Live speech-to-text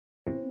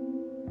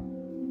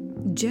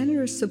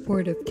Generous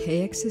support of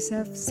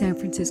KXSF San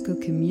Francisco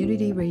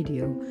Community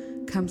Radio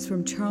comes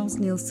from Charles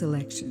Neal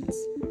Selections.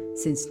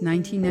 Since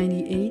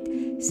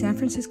 1998, San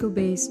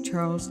Francisco-based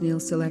Charles Neal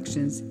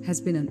Selections has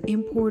been an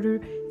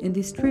importer and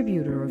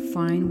distributor of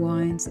fine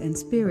wines and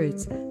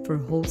spirits for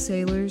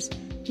wholesalers,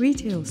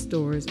 retail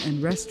stores,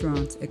 and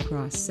restaurants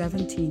across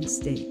 17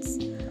 states.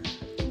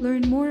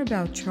 Learn more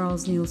about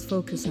Charles Neal's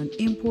focus on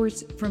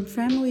imports from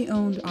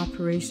family-owned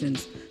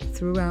operations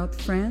throughout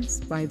France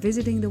by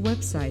visiting the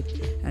website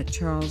at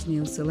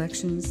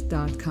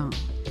charlesnealselections.com.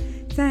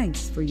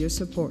 Thanks for your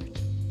support.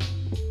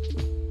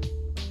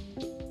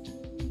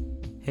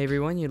 Hey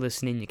everyone, you're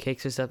listening to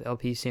KXSF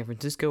LP San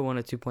Francisco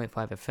 102.5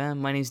 FM.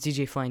 My name is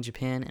DJ Fly in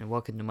Japan, and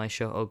welcome to my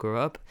show, Oh Grow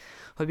Up.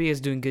 Hope you guys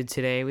are doing good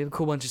today. We have a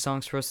cool bunch of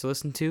songs for us to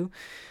listen to.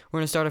 We're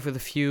going to start off with a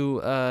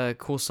few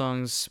cool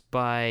songs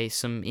by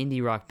some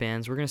indie rock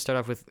bands. We're going to start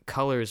off with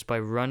Colors by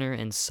Runner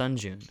and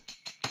Sunjun.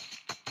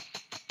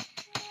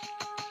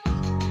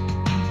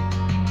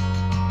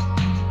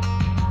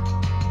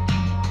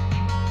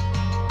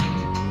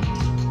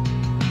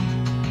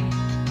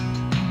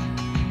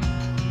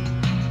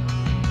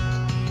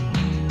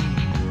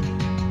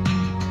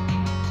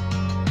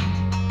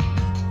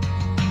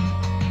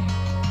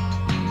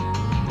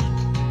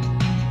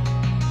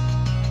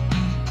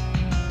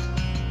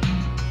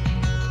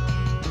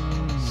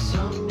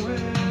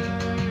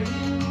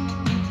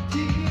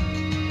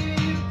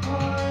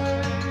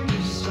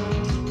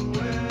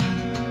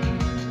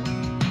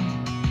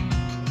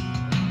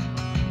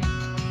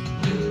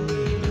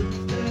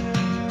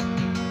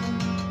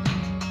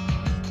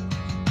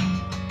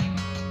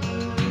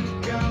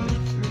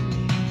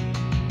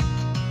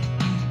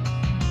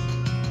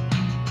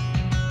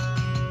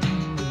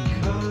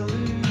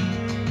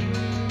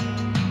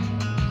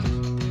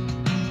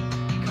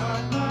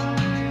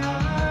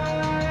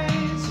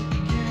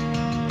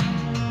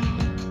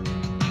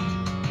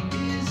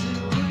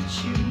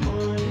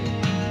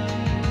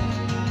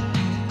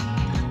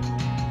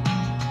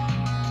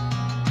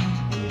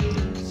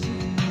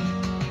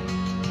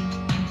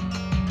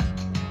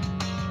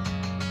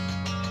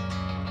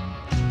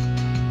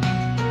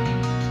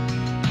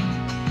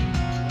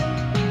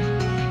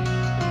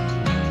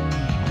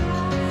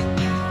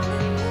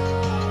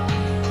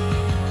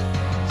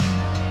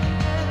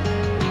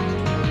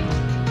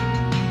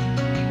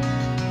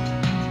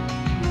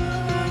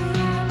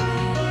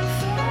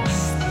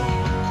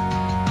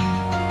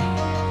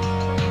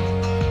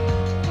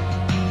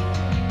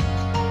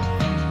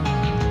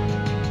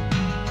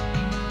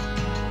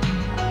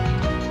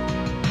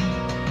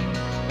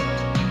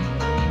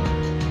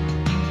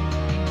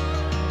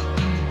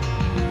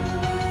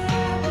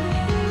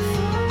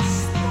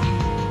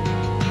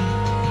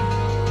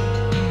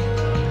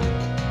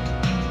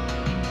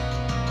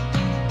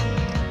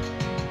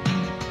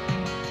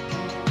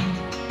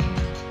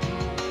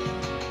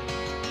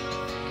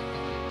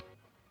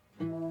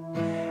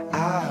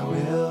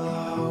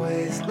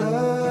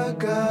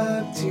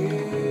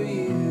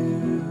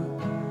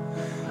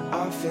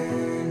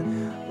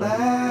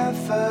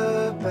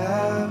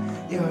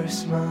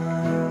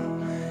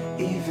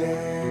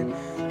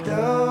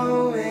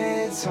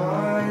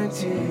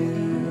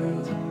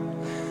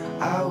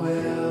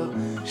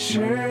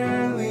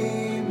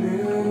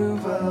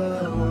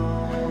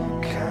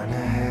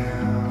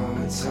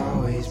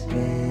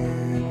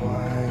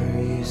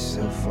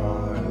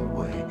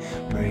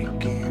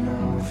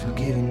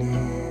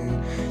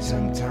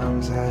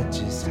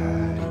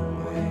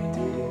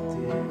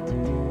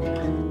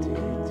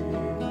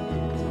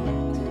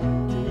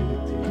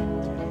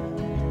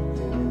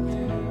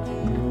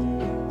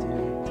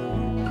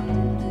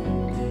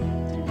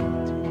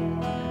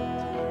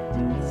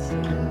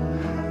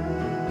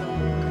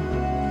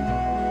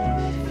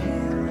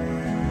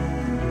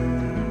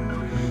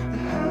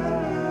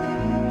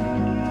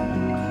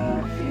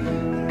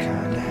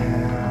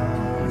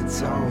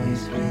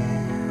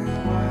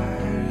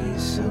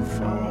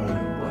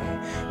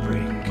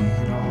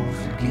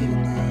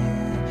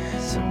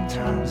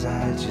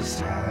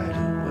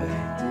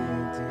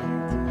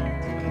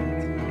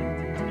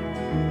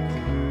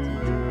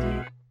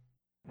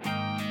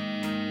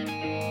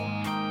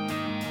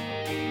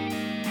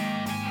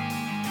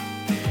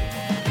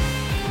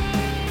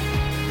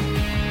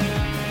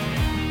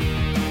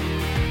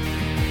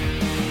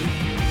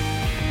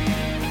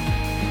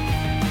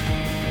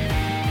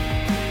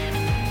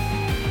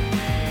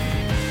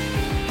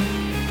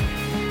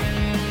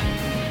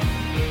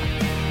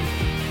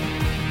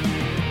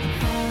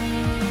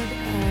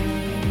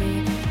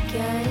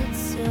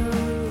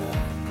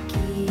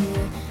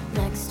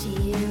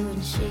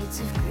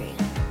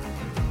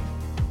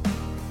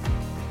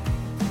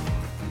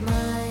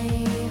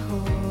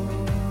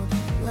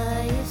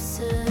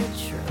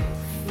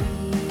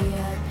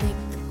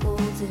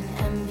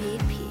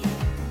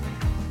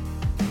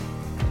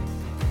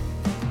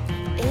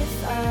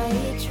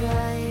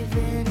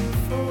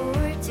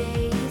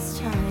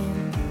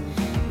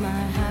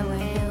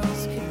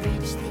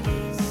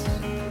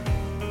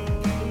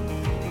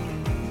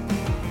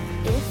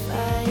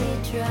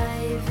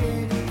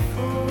 Driving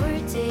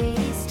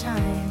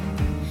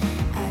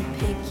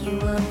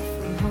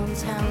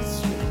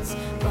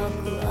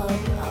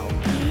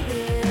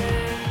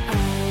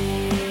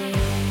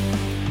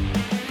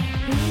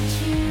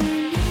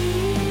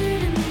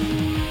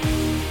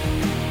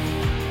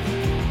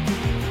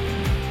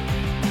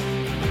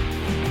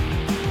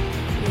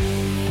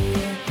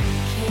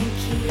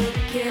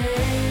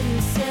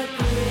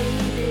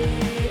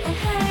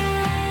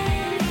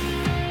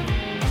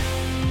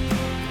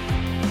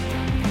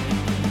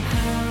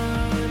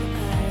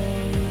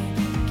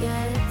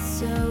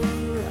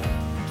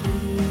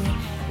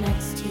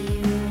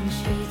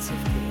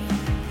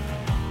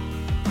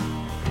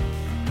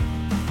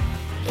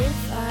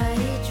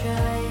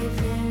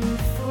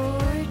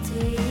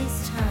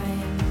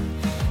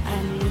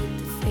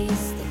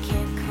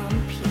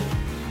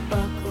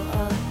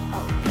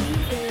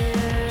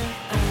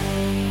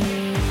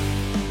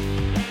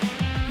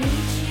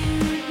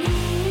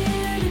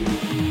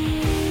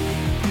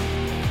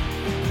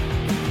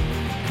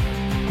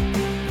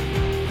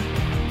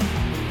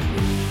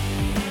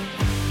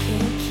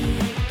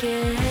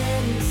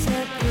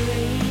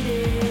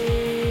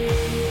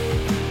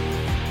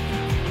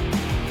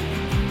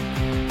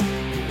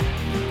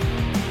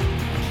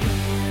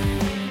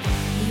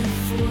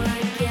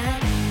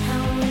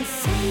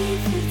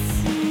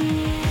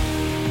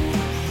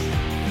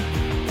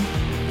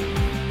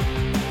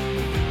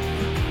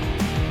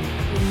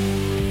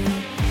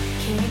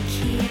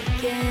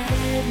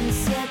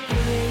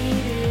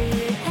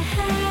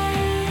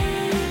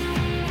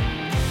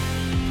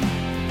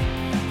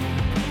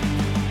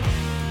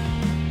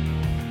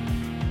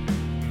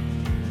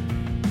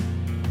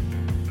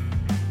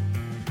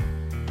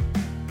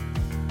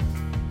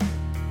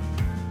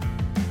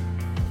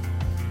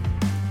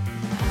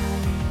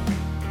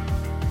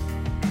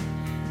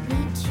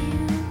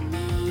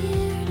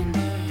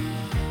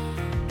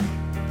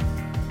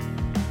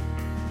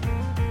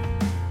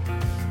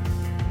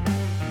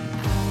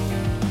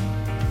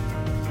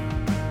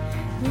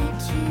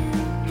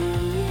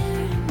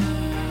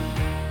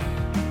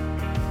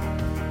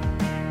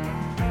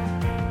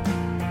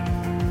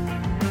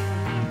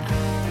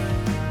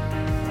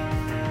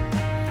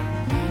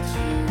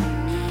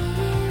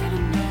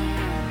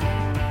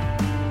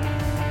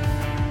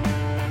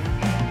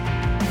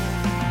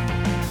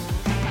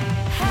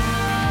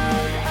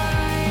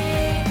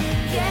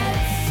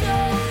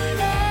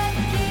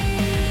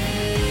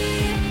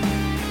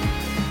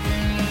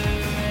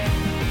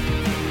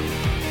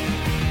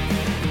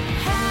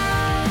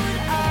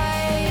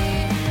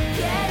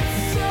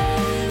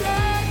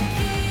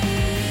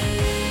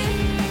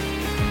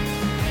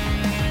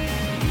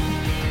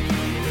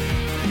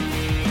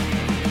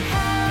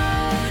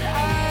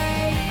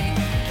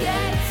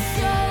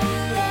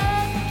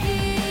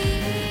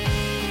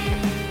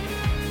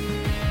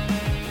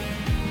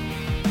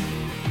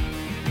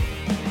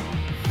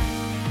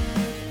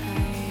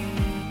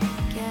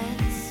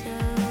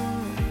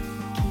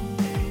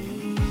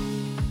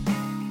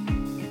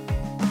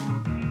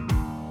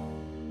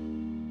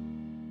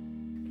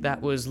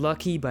That was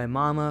Lucky by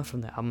Mama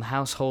from the album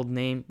Household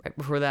Name. Right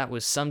before that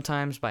was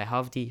Sometimes by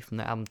Havdi from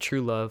the album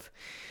True Love.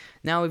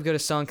 Now we've got a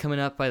song coming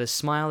up by The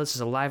Smile. This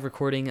is a live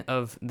recording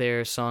of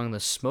their song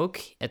The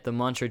Smoke at the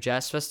Montreux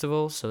Jazz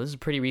Festival, so this is a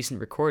pretty recent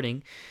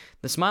recording.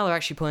 The Smile are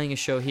actually playing a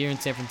show here in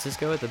San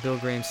Francisco at the Bill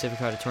Graham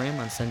Civic Auditorium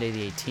on Sunday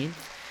the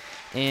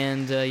 18th.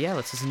 And yeah,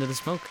 let's listen to The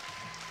Smoke.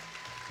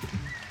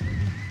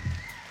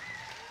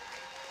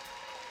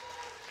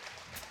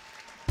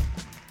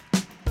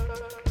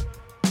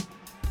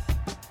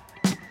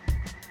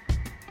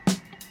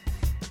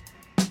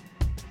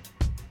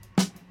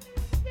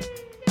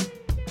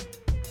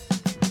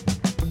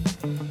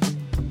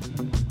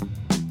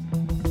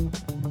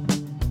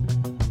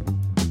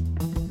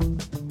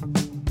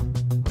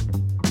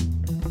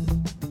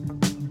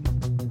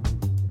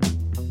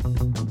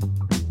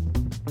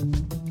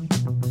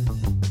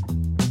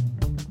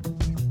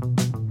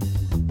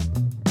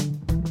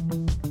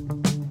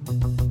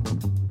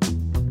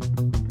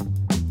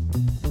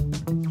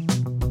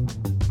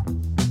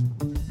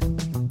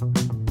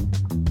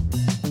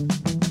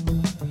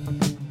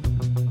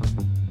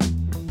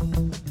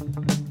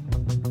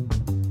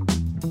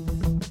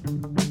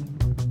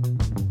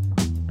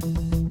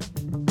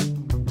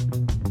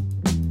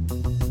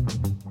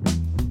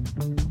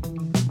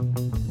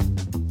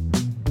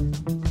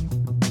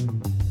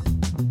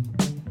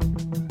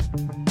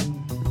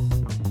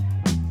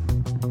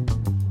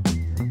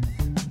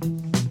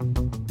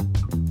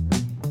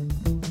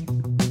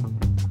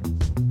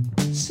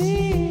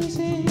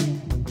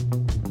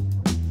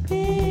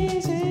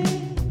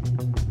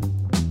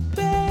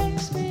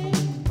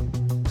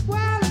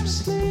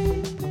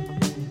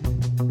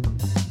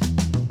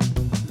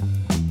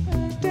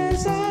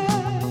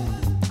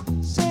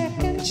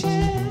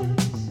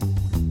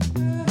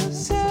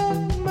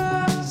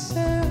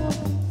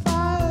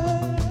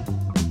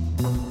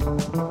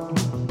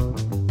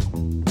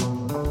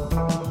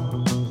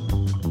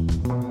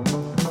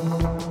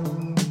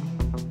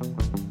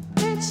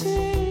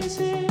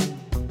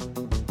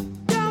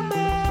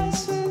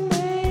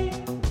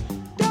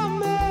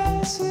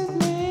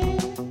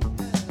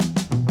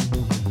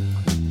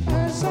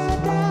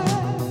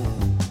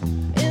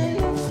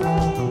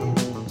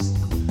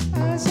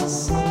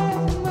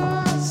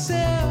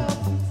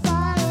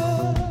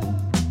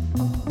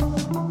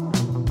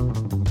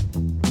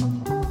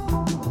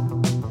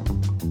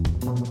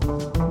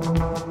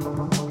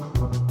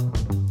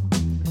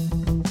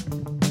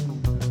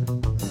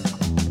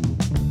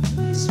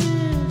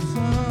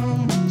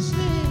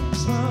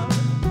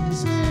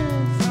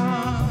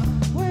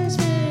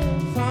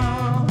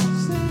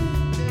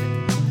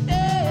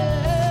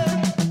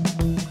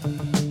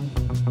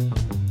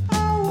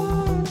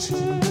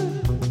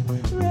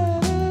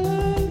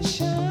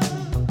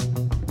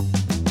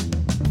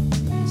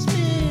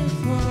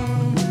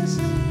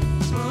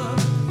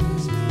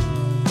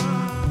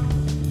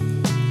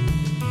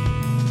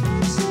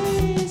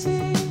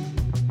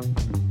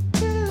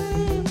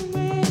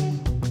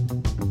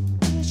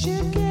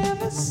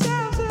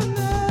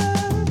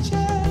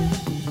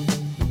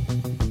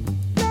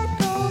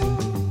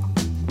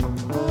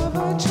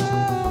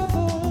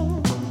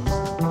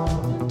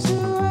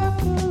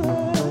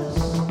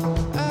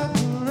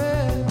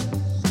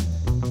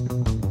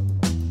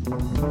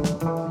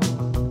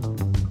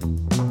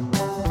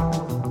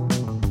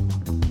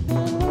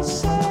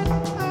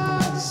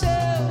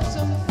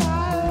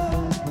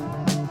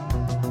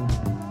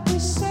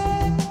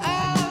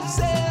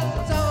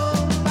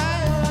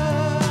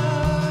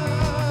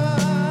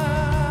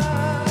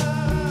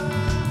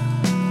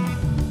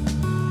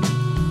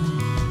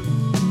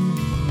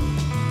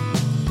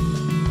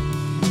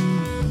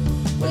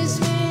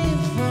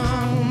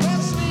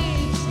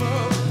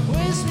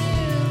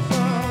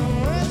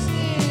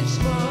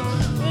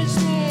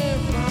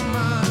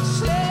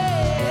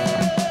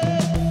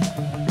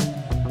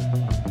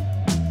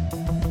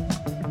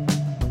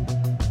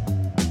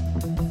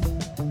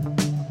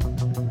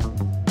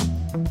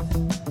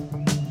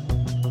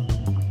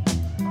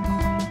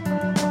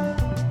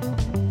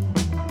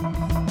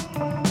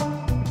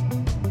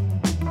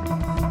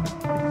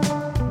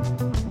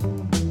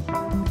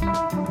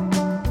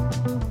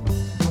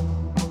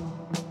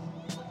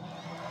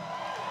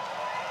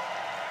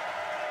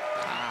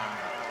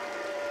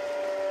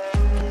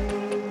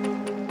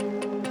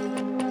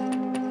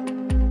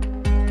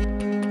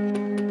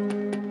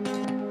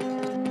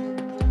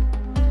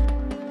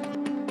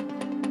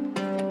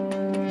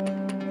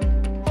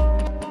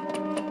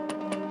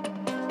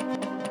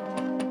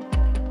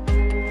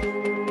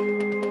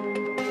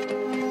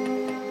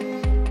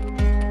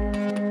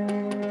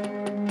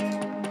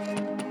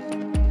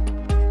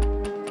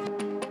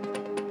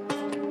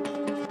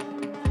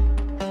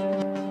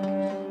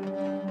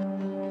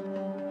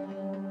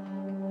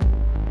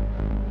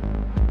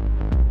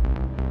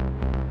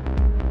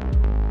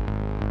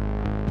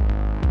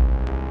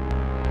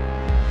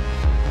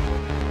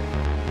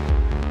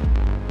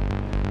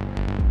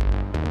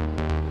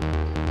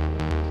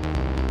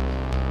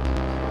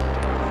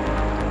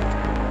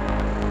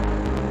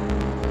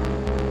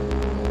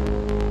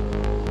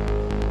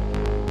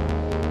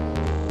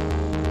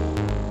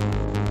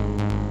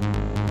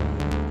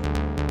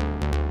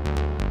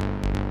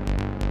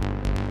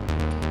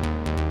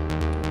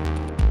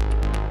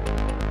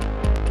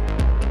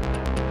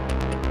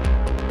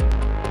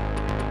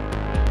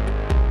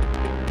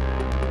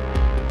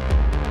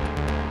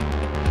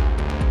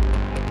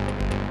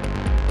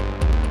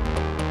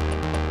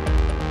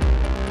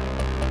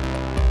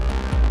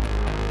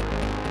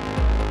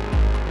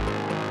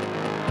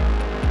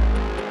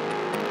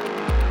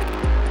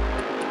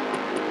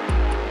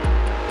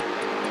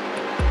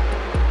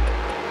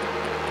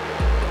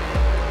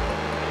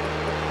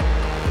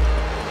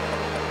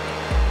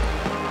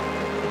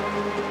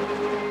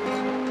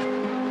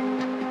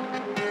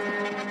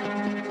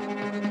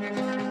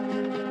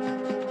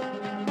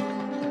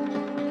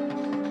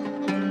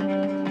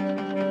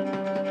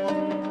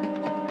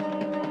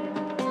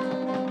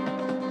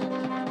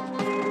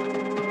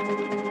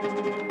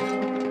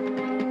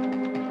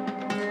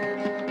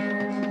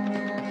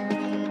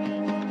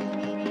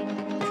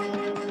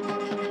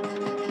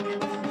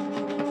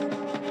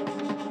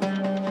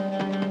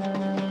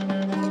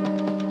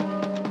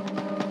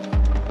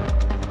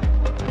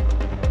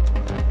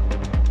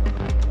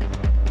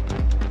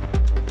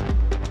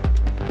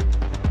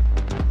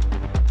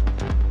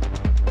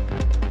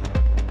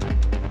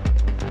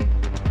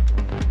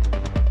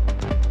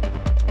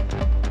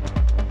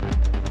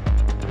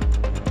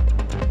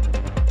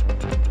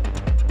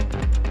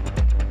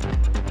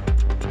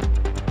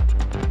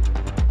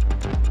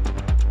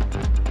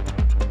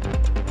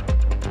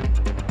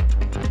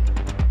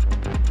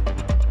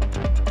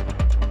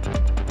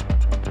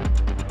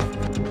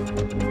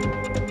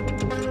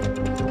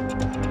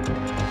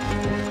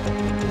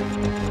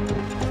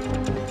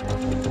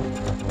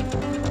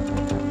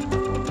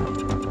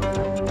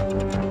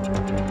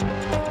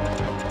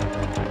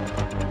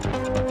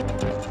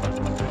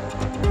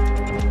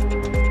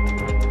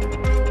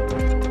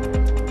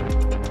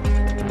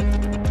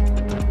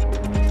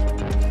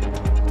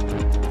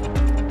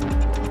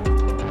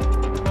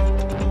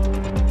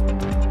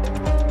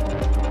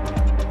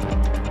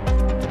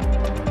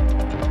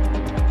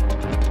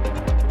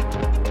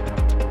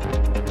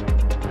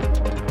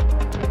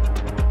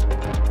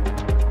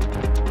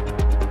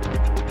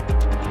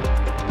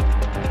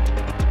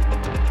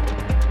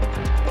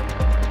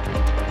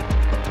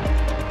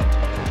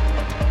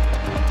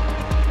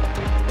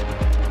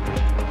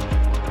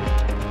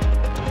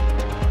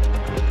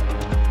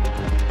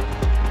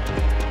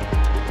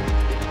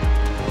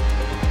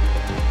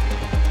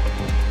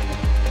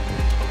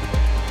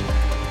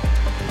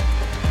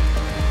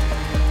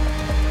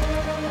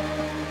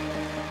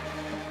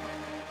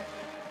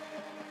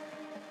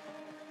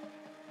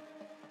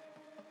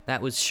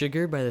 That was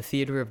Sugar by the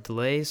Theater of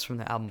Delays from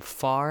the album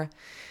Far.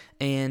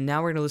 And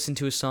now we're going to listen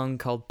to a song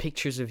called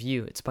Pictures of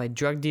You. It's by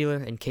Drug Dealer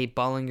and Kate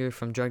Bollinger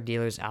from Drug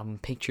Dealer's album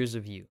Pictures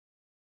of You.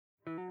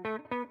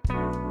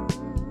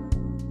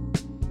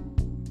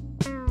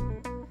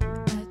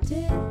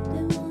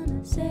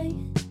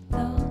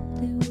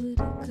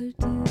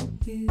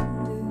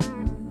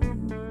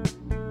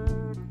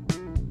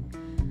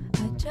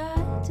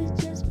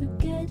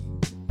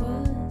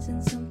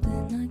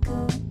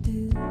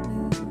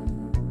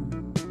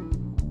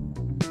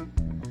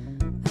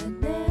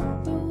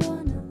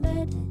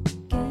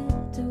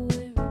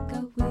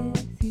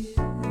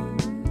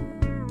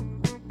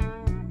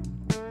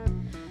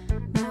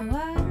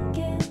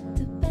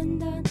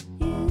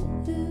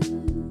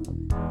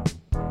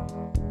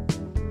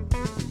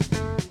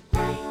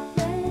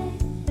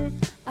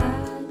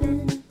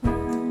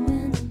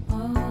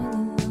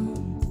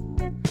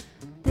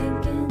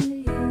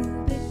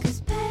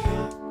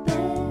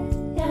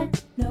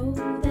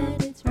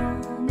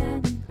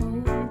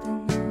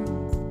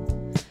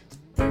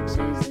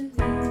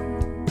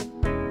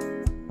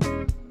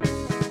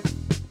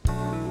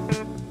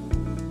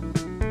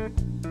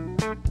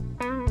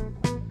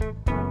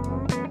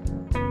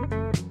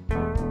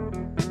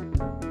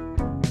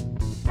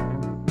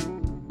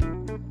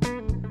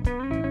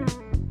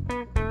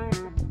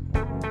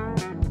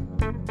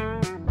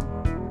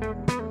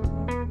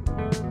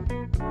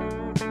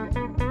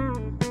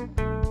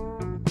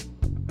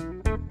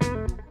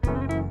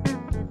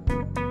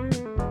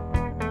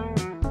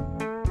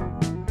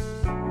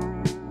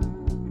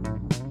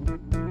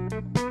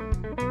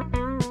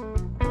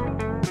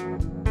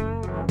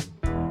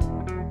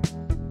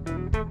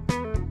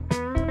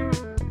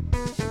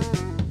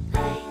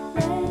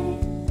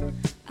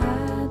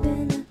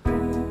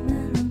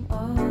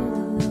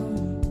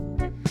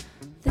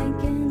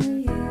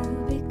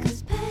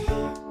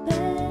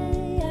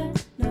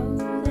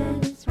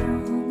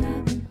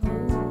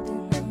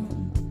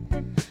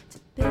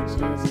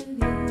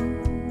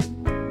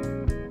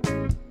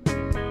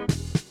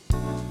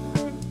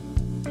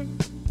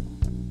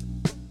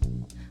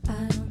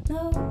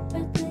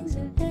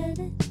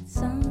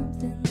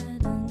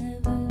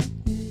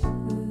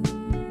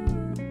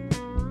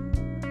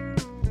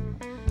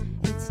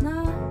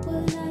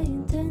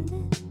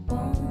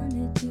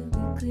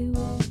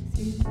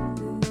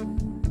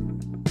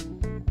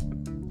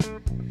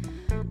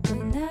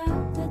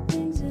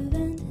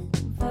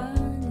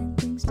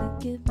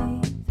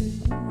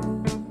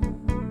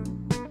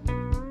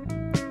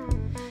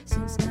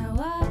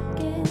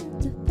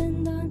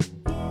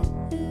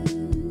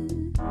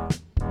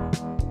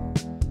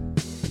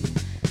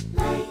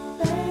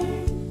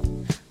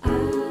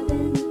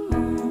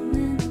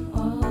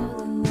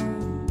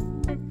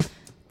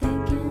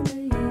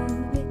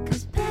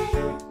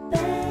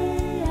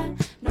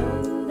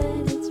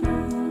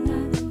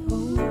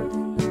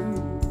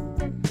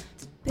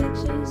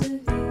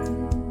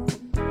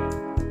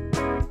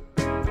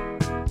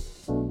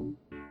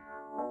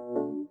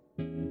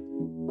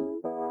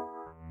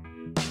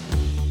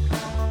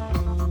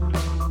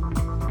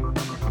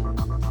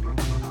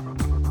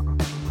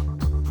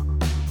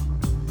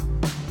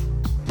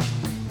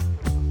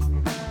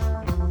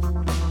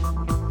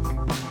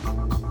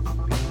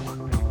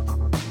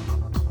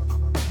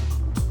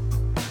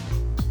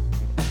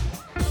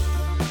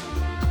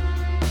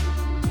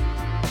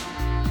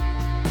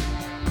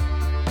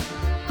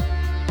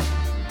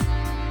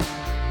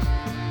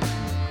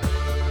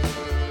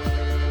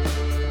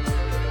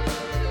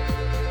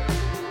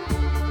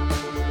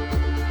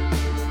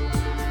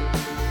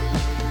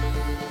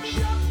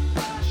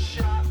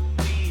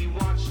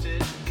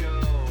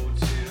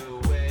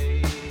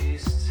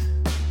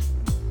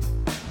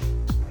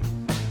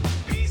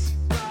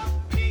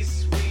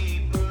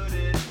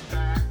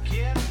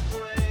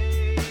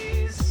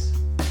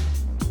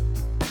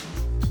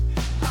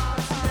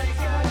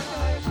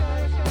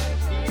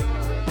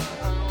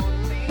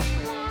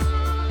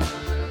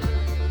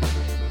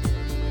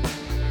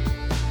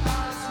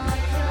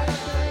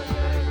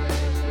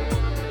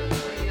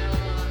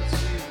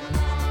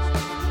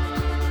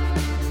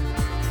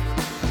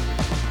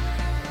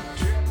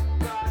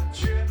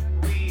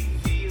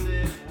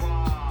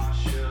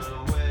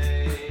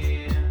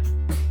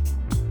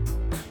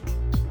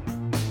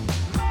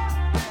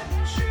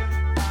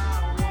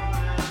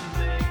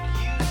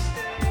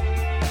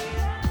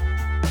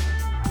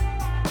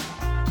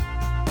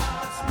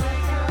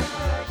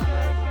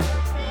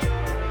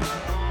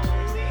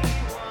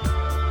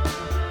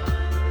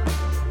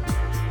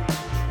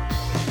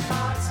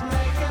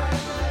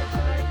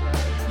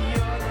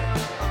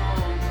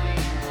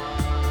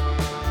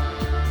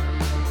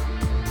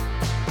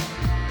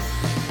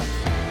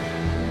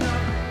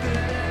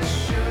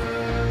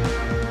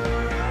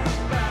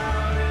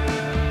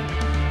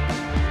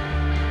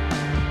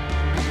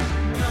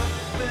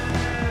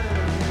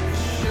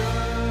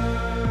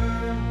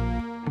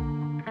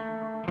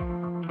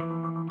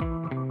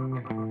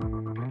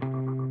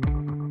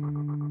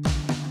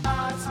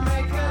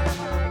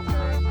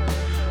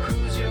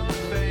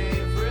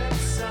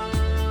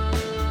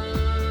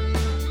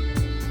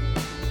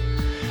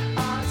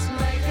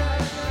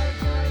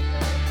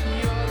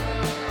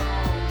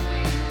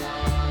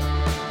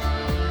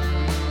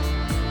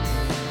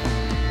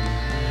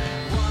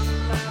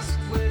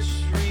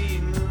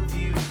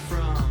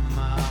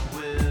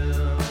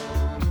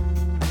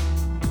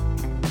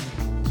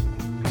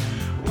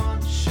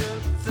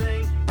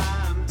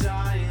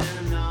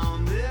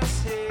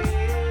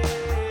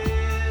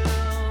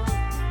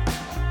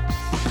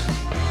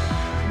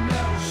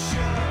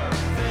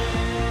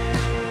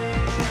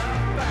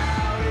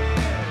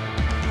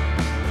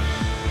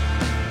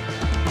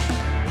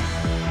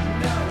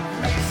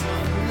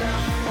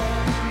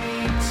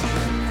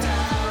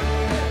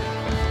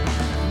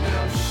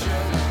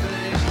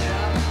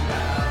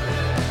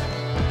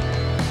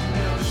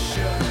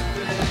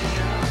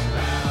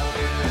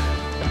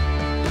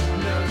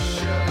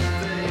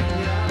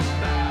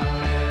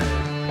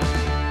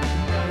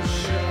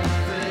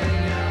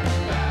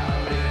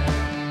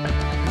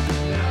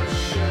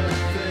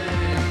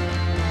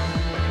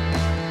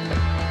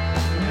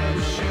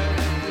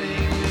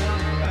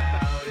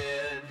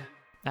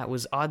 That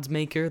was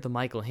Oddsmaker, the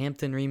Michael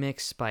Hampton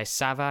remix by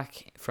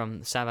Savak from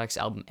Savak's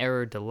album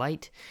Error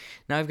Delight.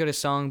 Now I've got a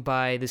song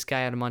by this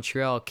guy out of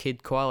Montreal,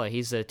 Kid Koala.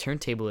 He's a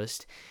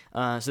turntablist.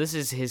 So this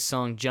is his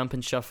song Jump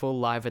and Shuffle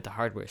live at the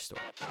hardware store.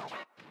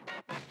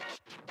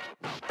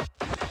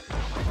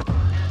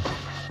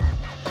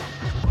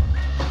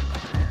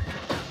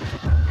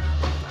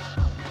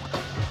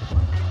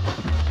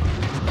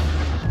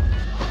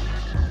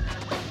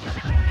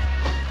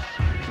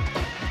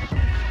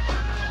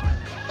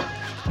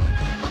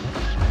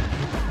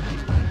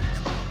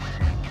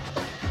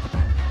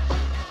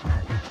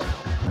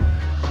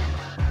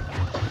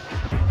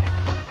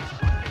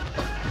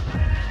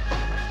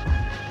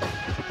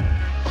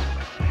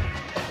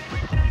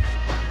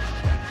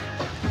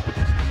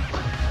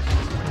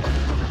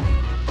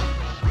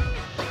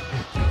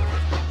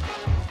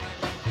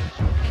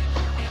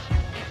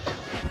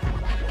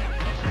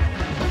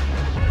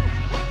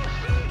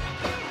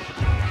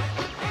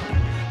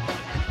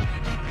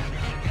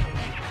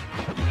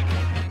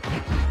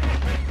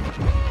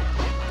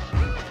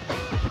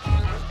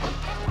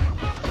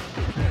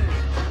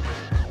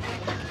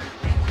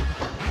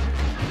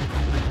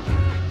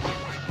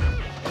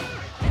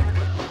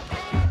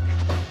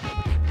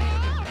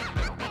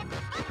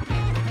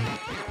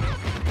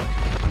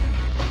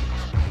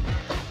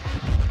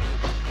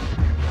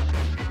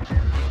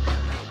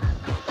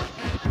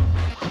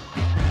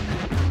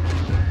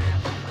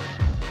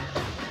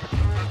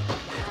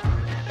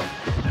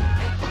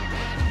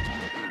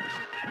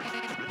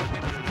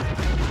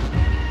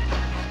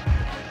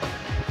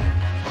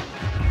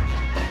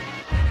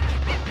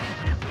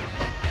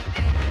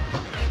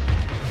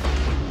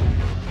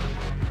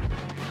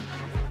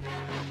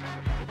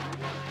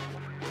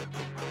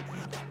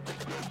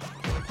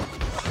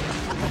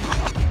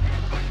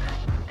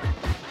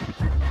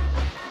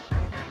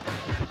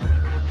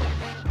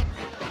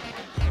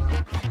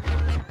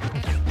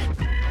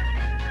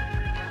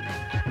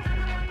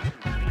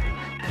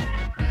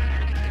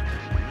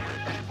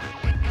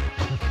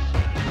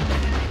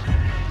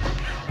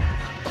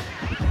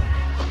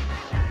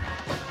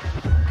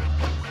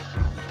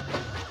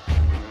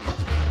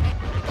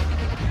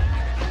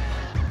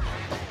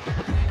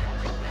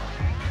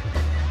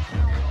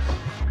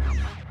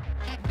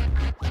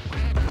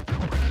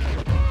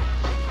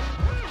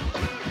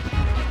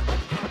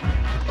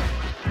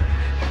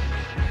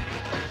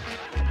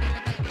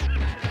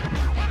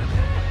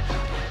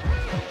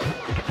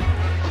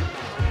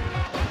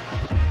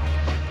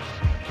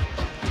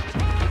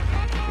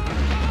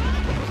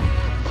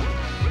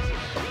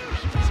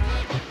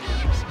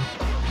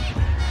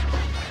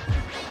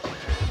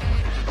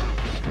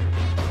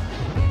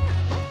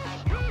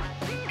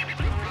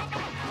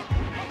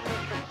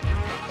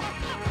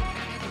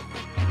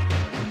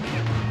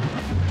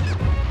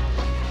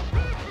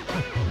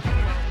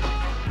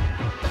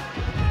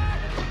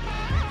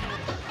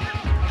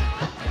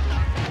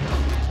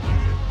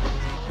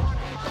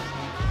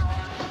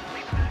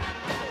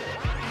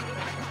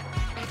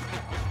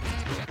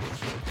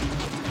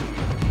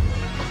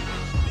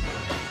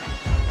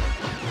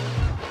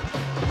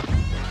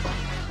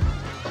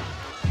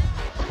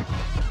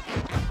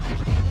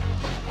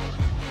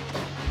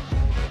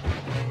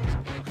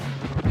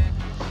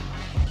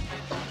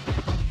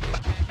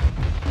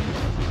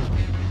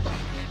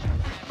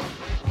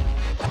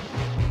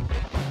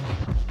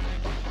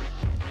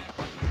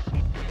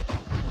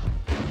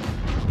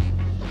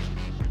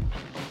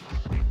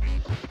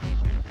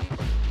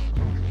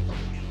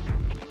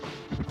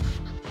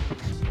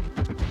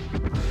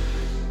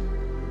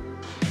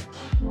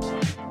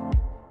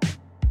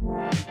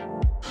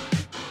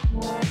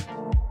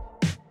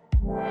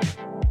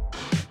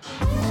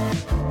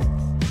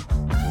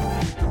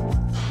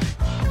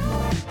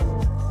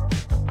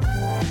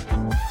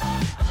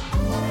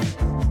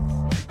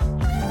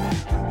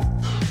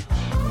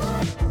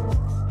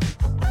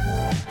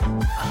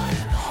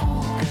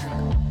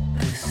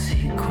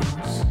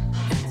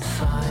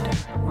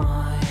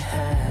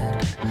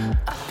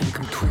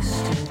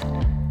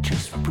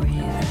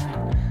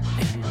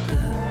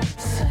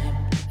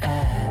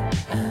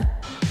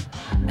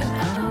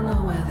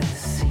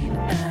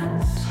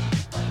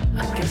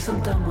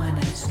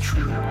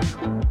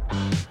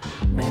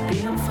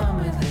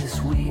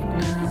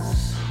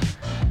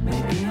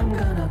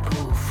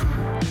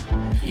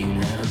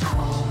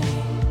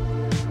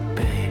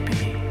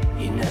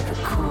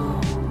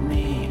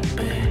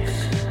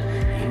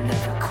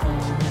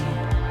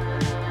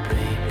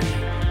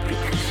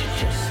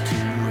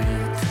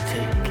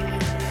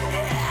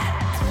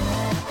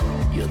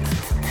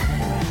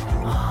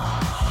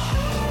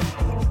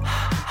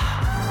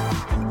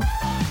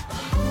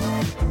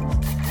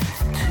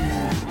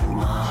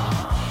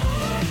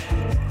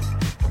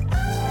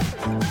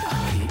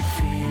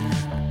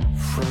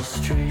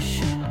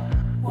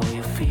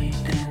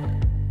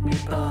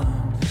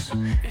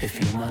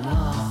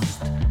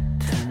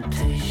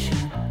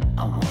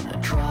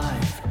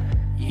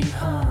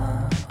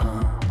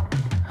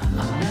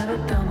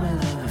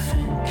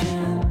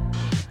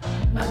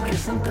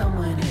 I'm done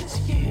when it's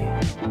you.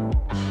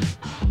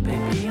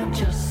 Baby,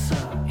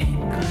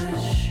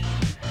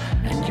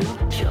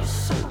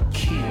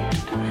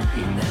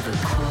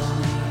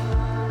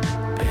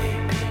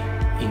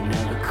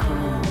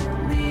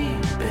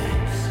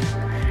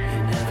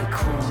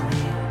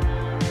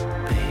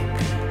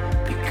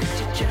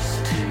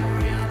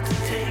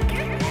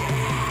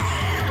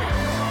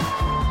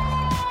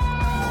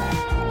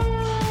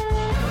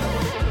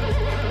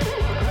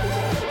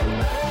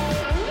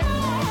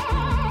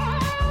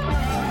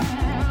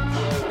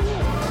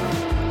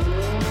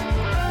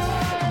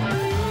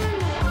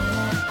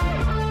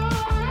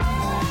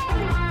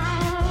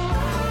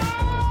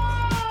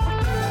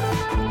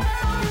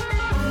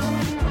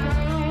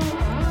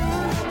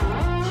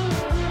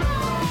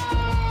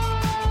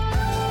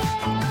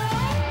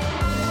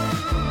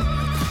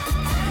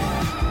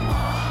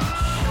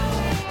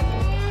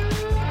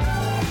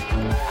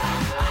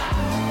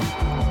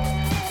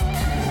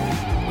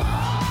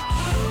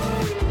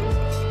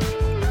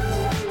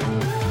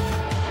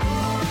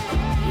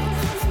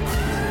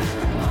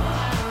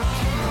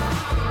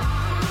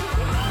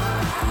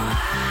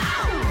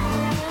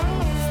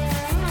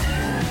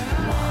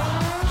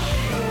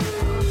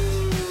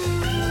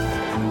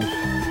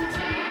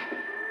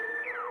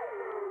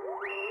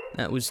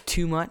 That was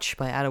Too Much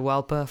by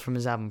Atahualpa from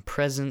his album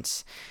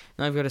Presence.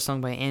 Now I've got a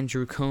song by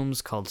Andrew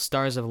Combs called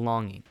Stars of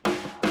Longing.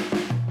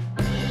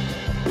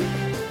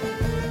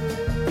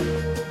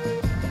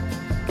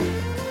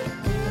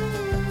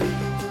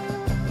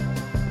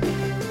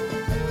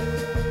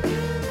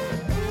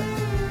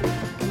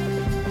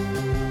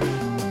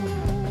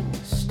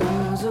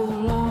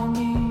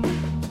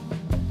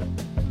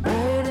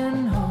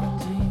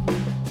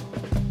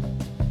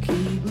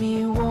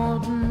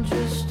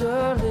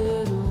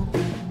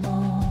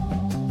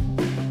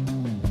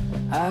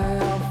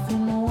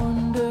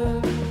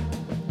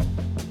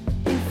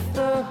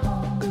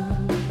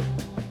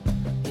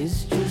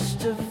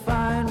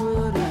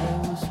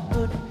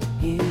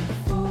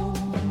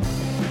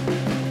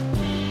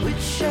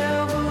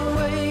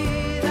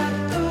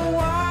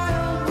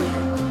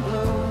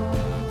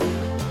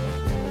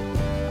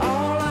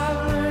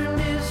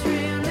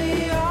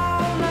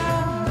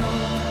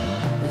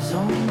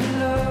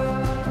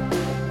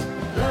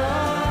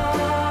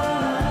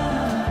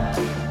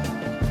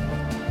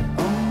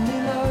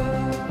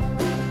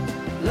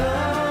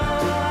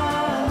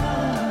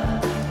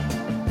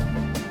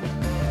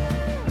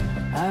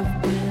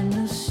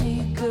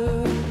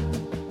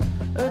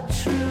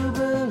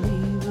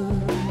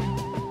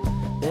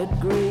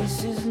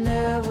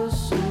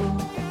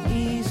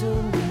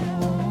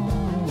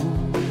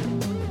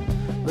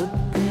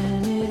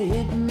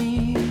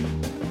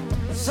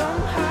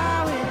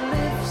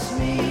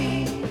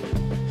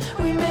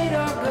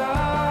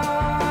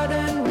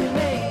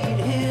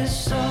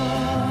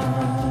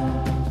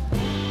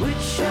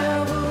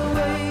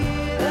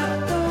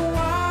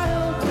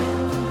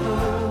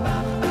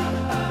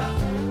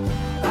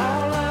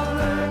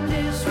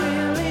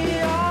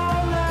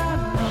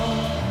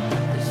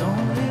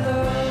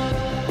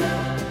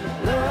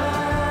 Love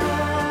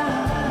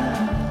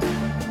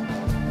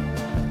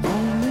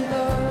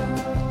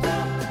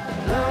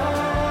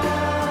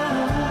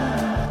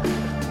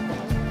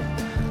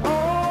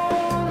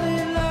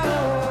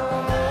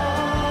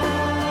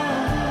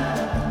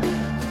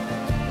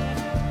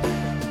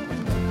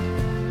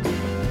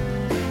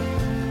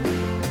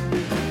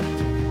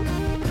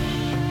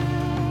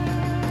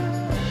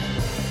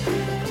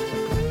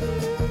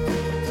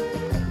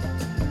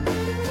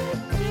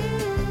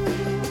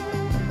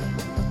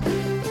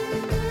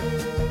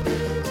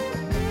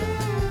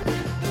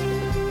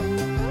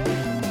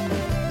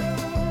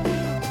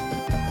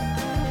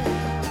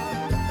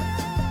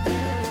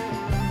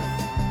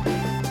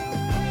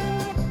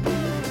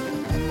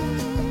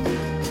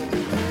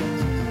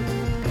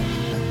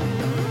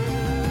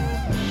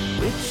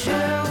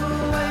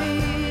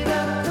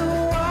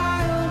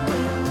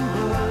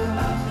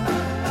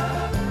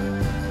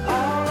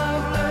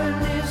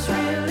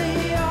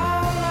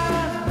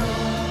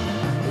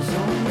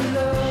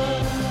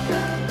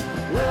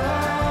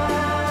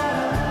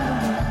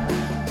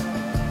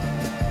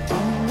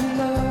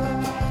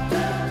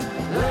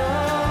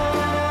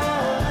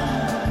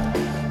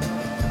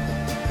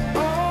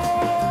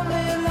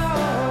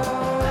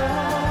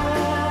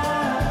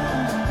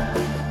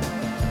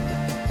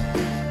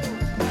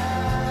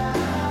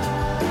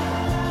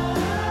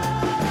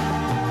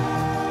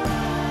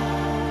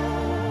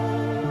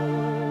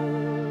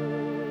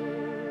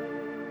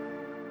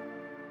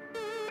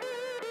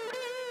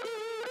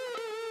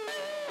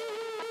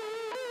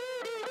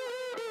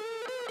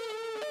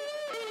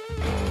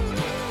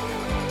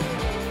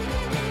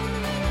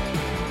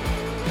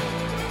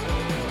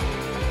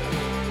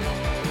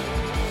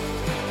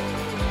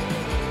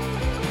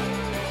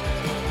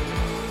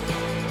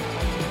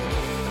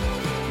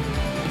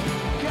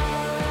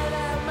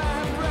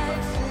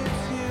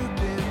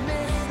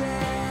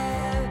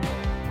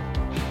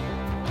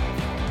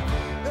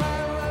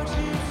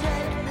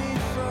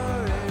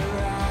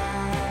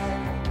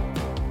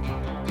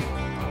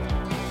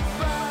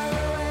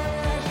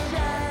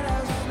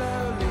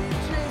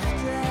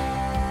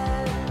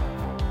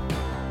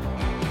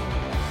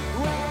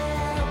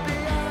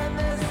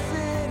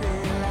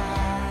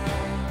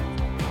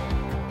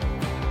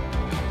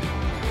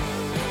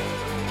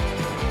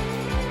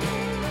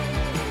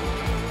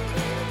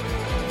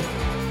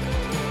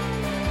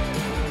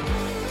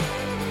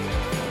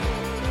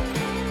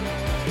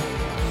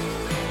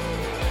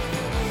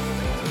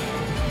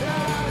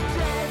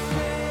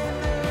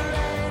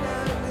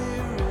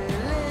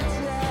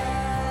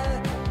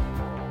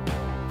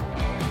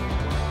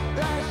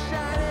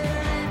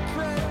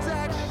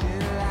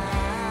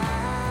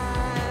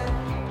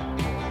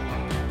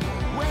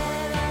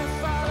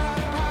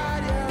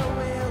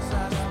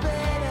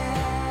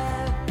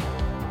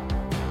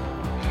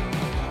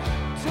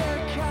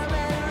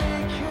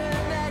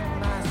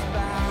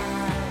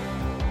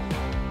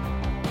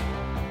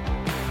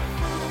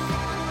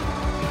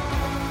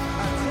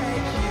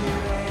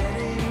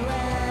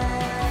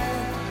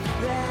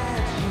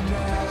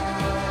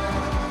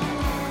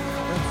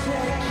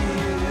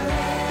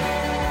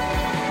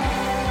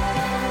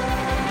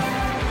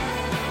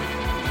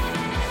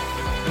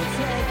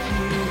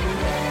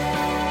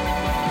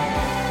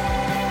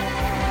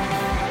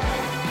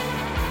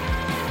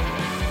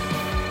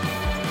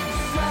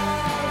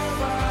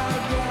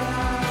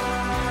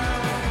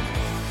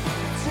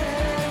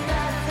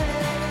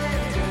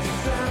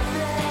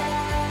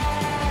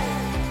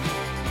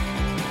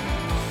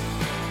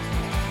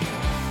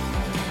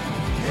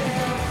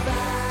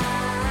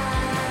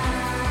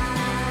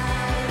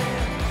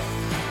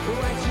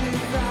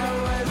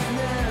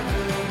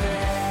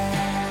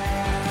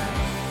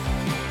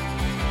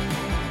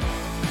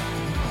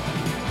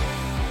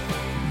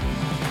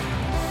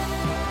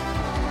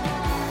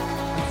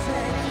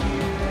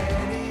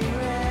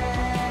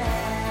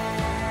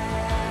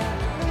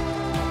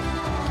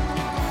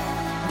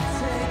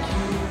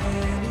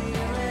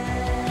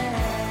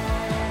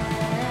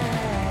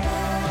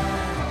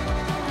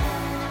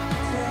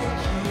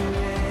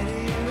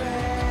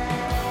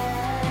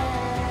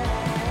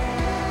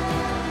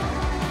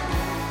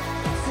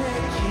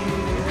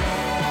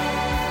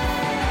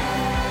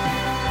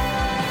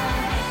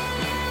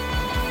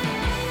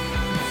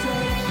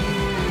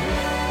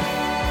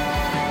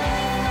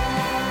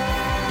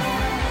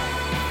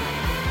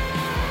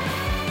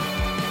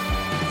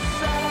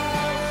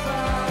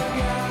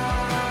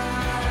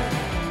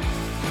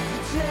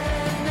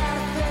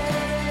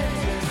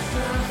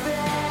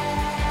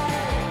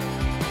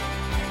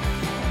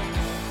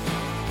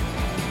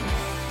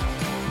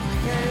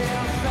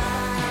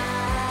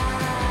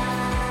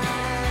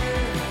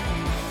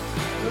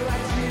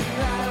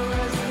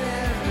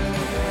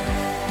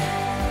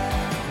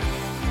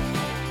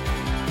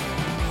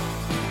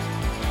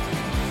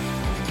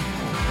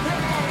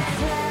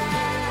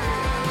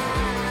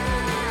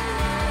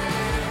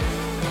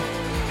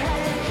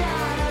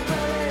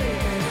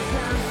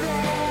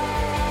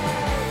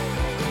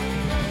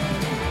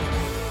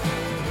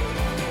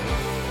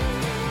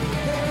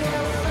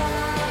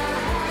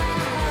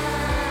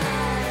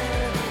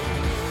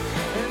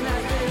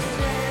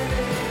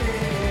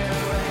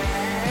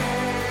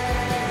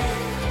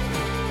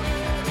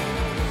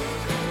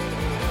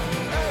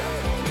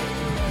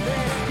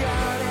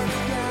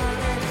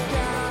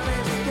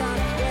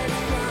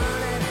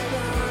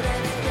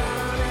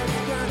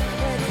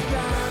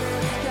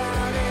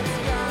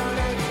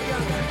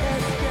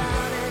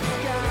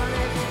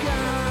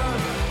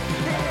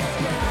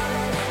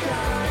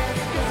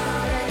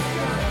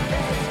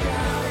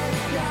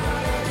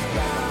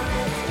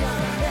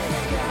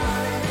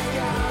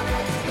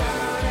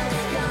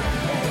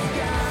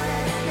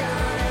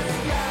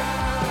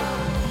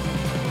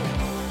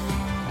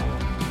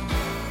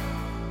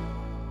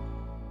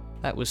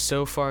that was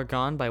So Far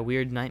Gone by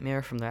Weird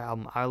Nightmare from their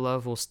album Our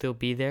Love Will Still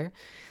Be There.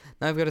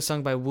 Now I've got a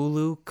song by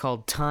Wooloo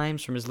called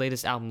Times from his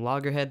latest album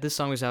Loggerhead. This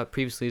song was out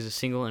previously as a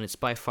single, and it's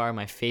by far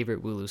my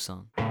favorite Wooloo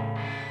song.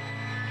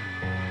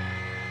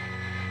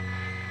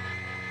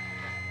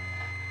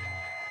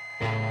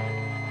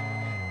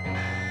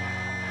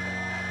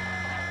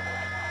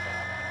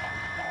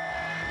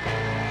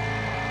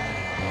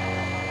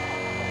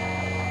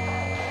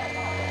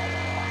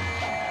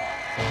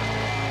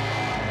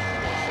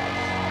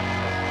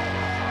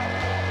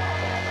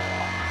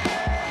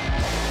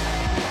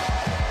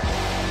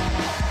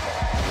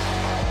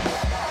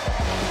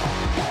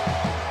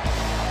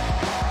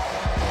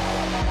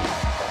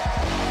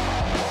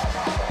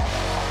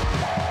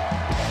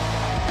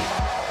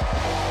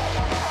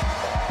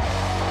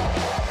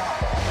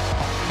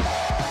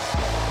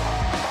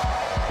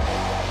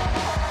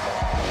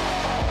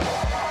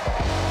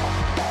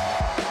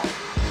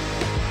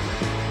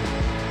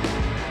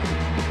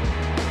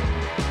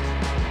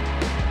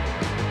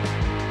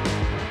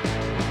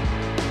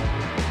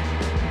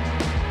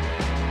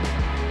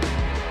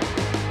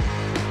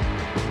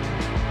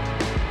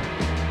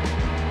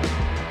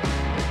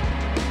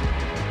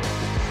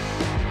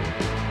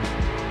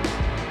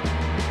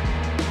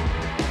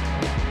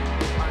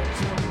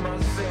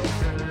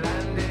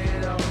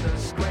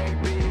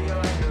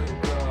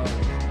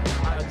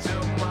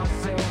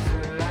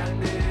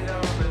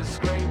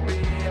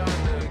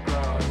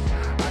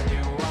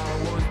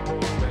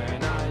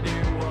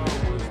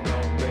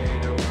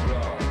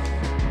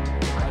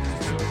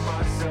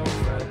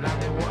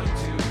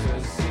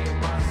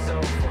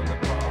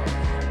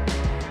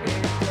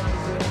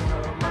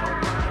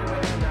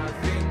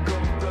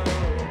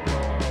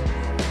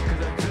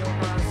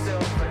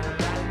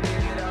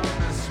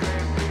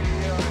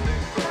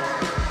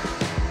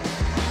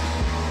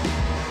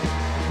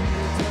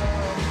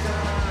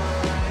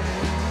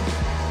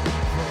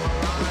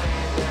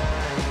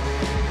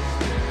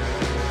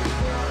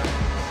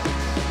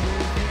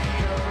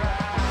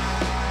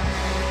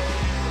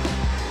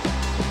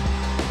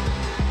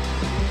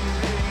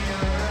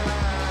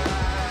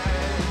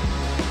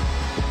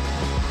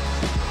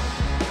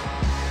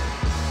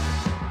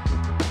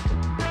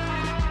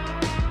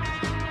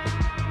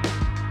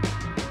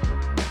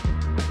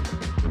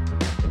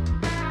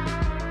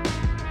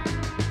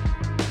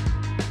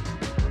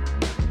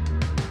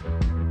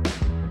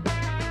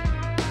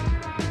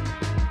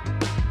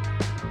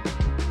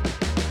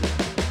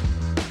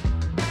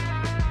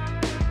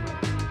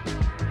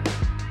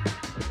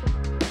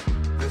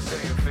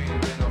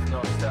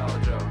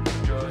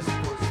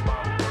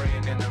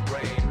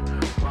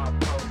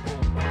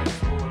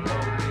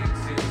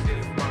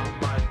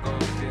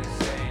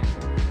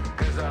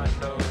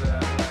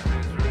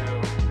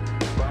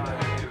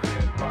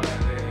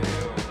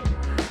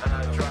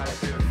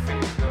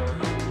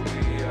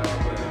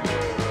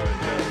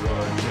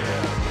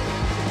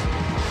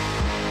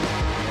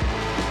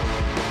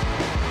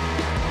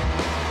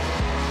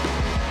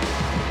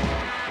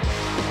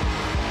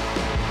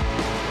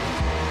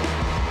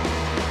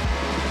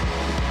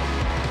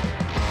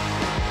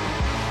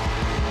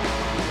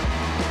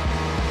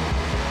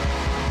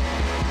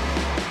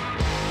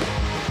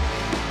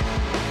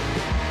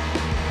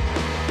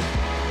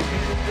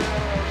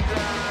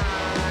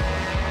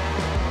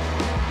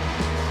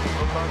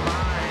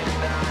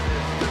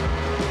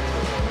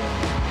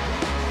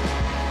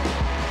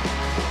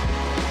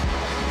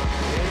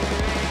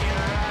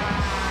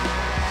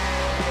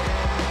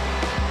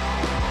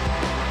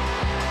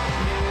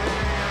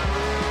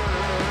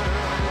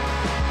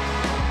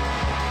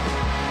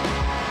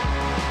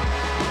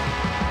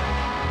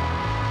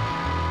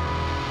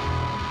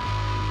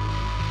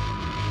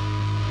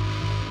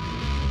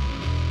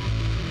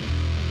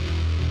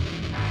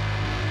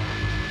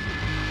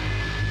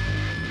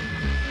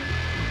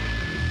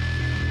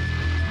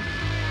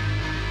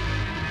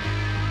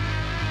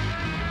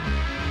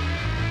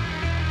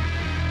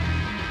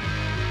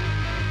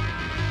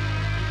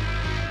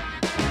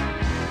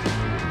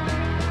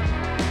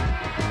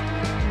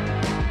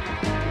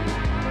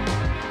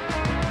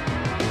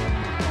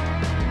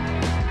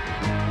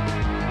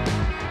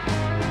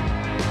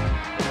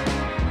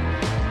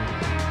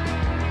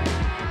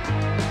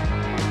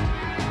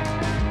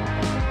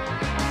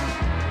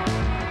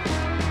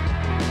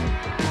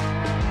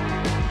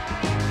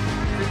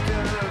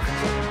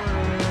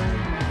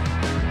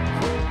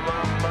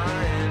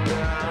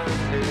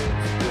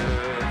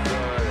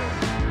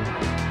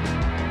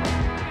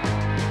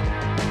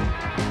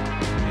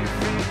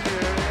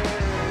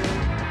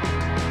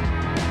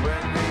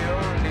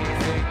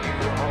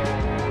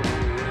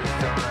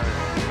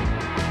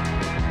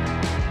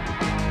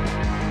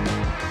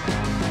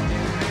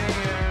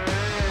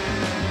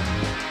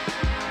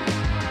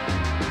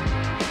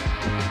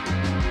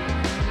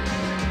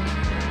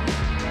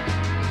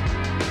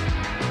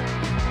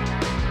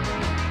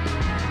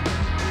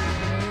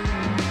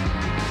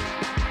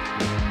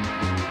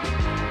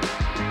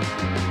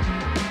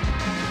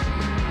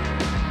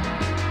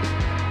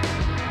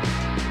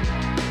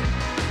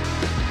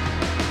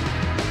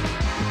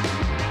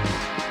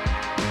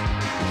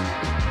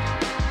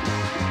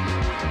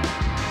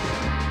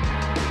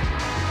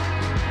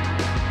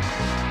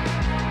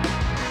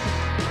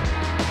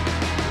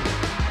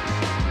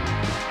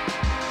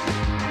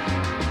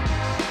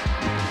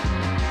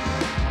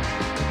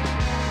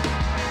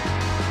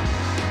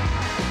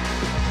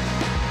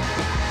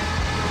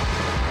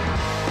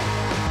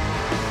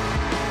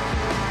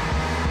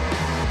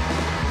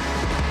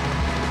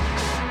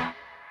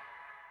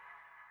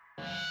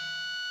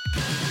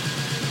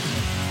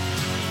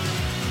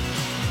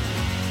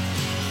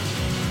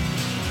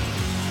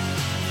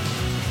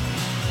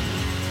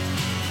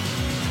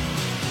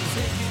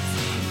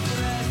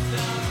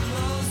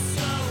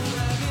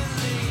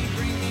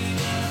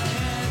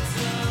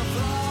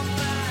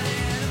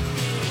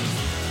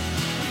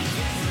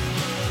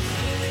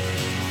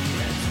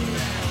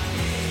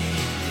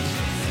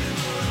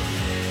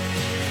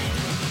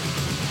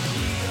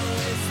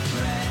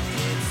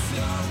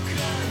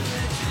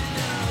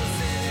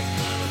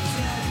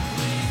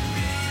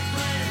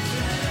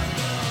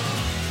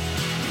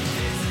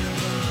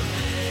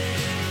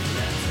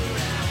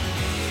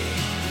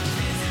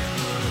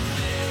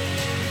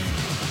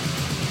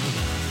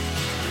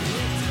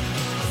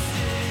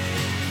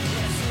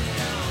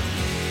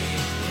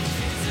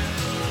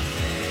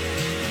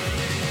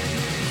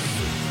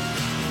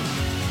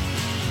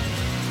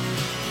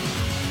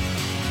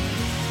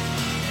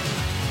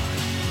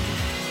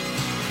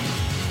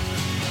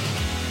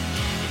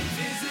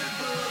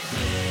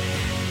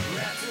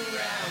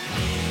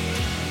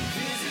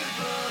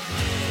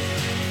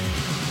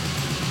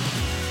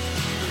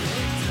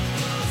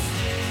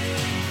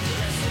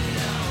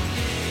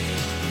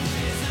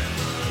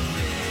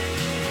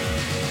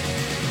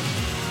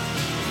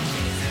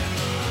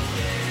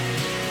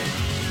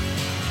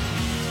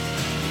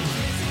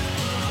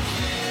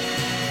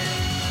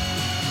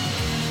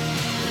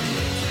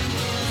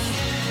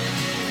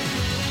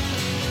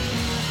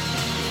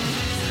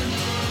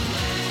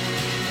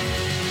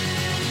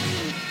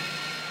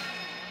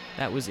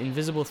 That was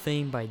Invisible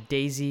Thing by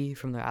Daisy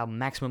from their album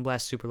Maximum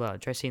Blast Super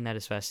Loud. Try saying that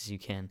as fast as you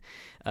can.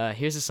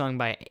 Here's a song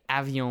by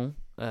Avion,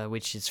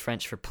 which is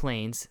French for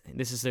planes.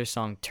 This is their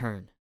song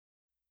Turn.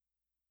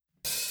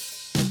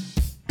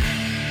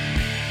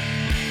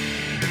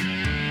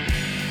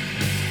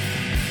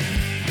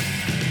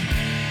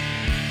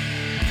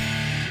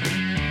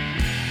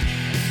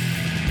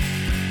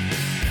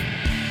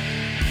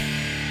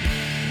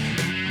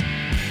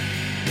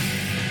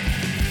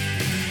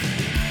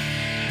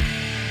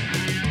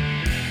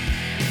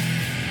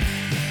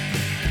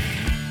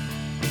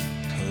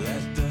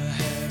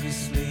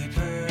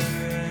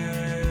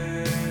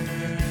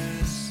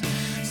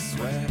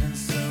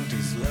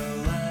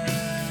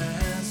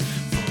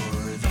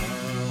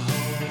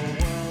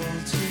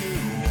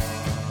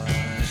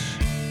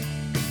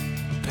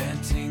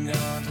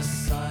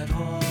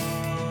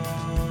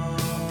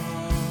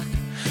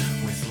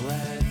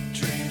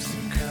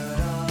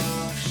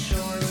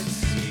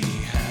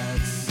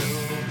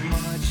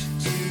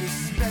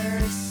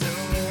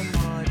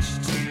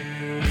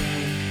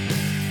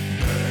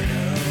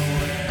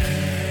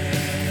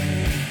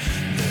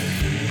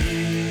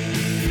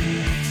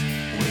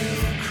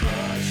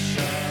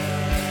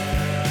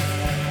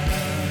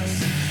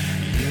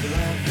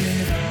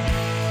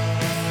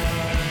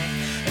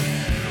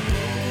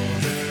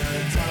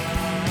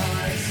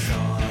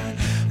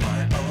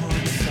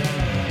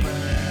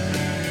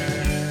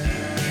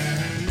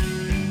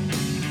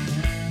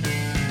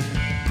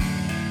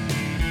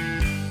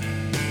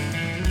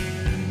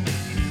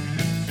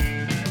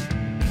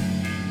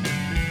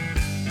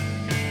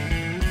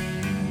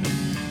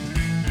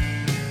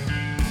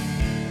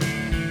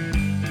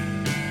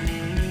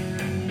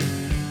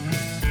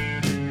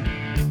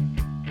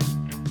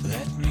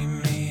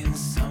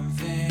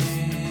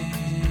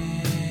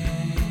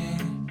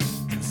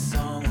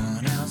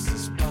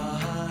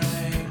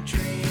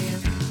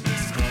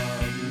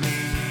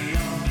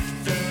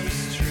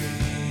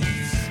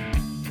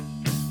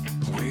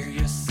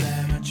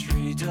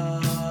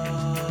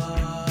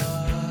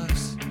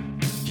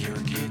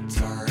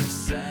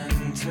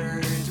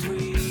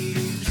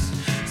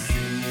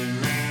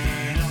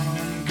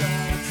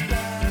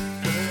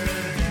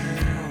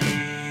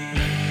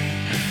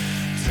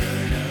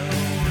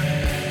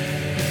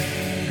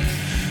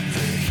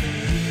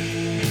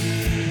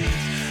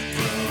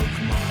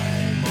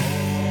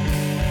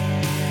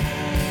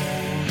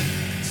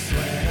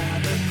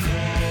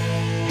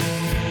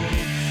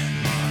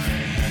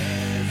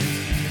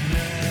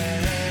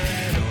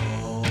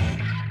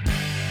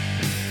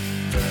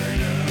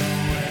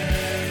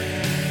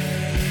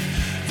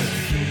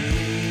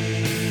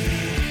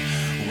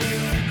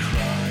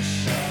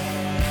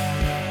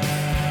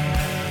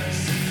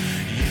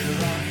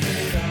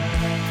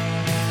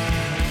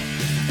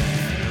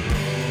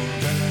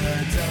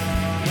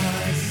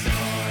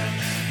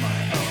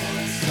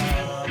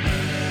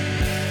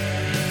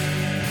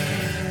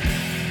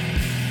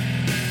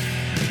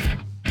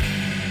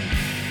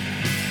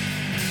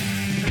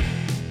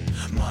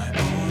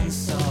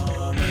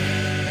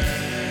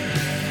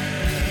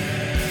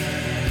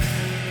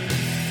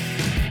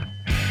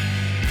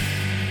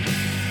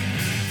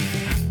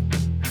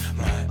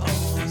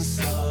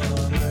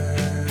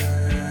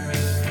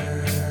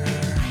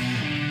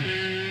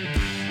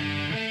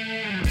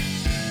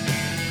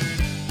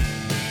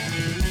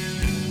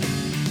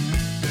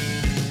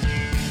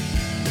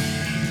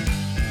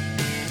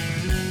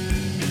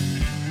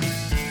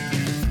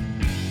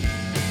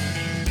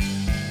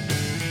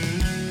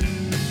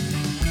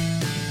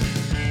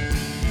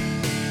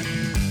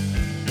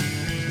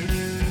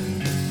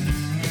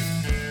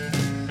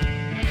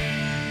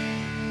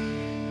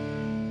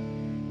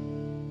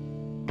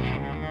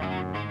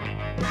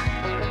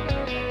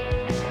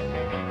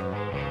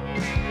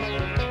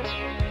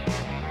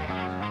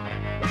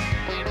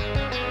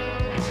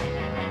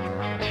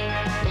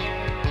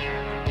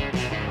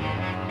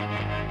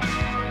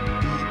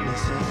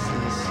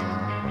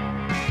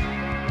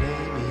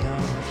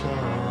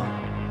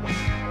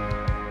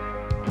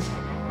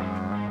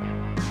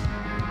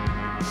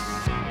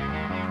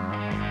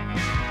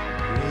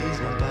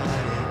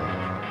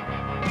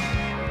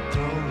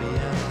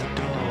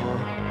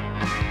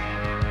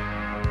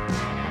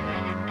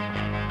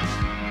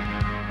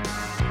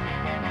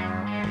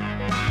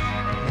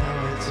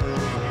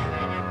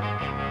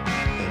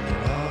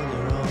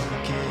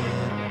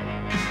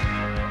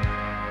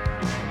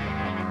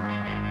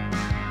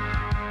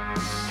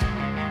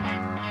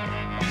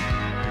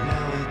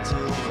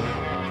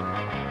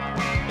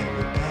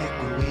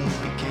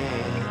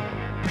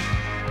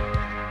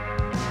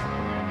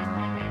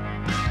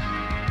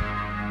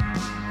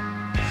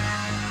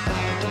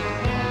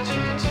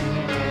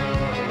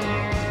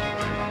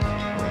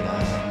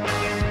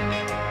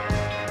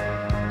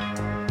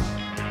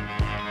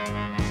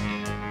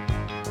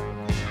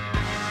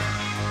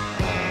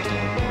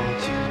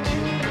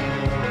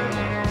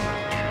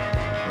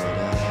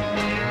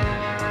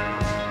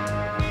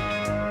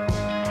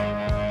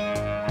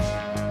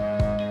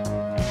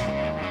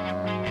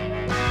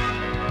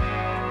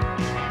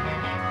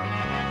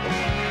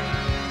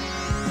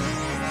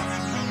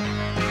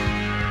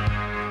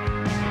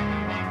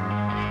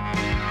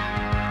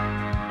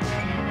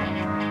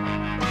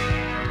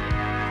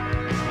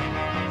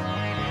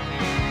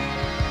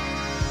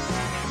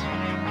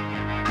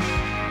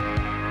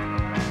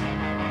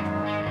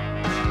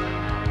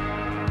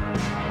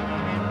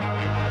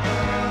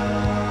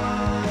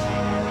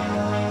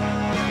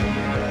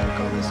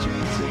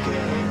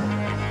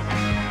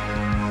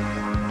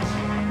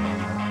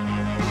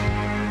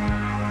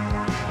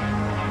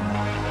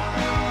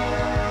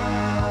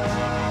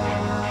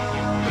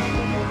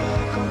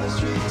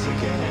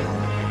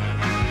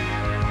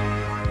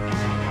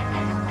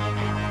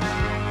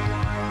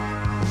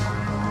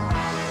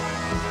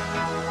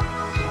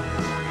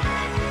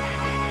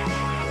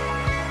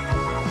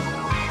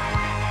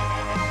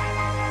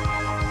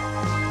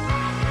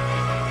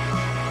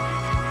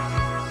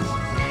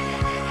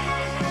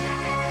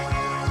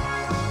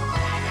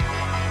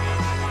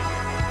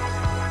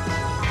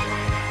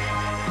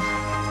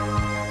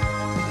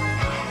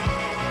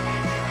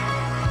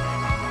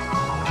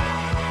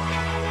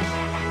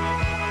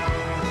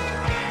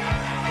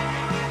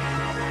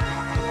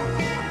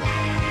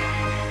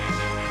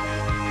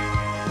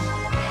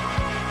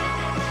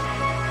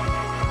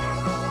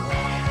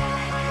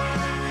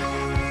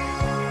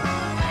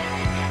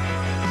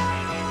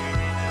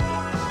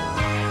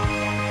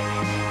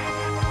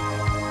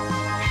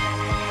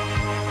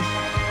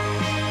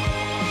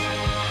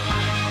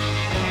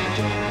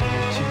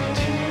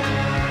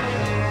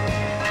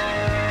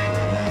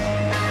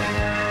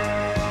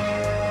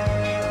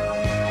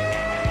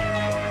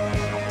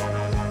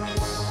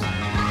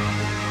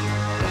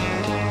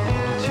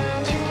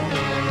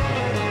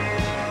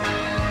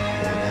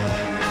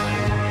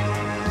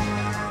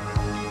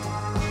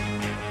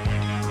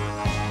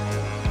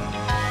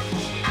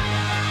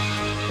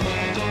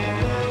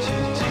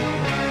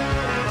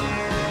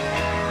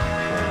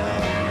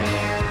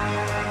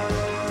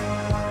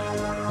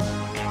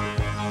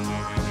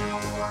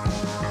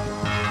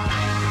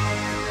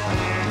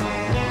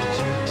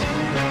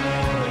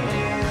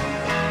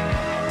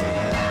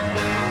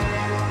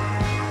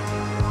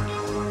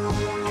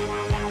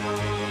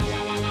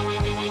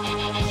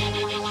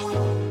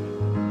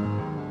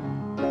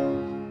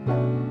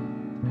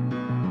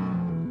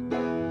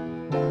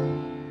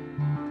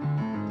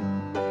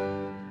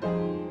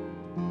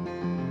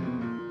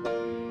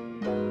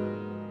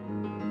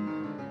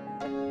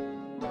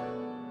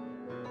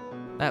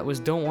 That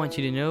was Don't Want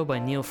You to Know by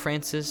Neil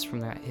Francis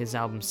from his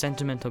album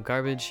Sentimental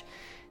Garbage.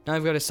 Now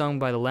I've got a song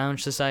by the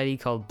Lounge Society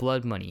called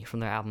Blood Money from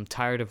their album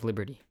Tired of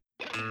Liberty.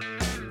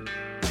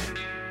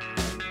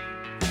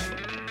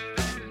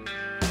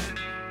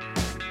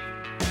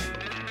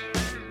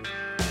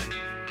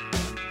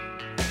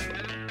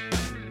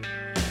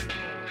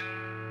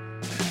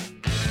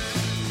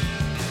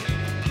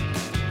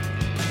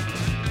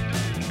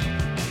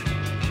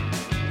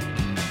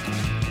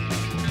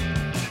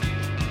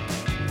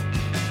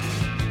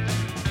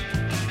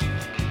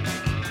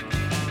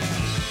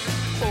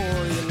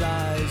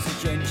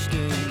 Drenched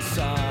in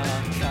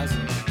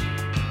sarcasm,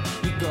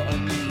 you got a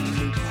new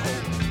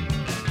loophole.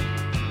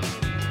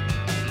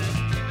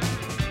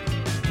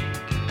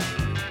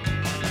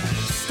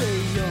 Stay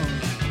young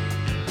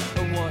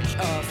and watch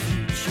our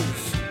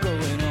futures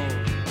going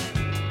old.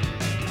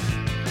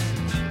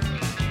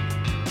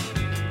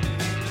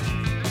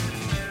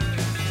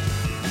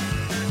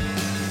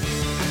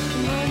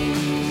 Money,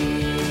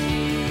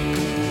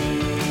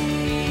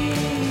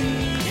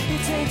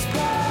 it takes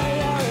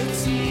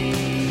priority.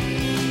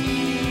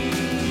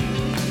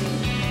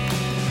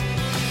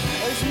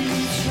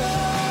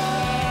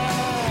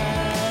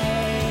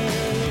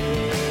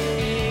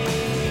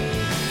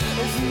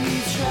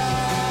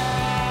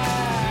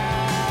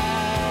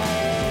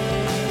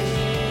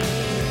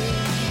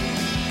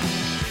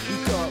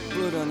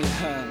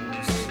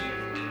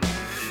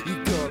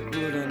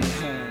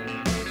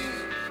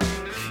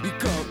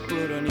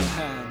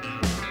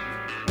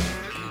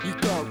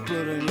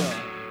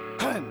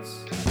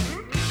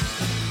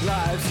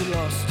 Lives are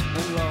lost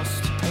and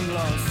lost and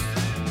lost,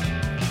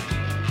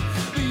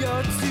 but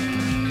you're too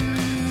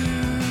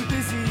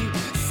busy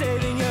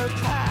saving your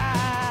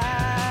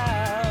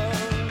pal.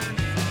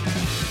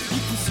 You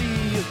can see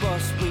your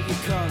boss, but you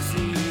can't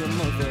see your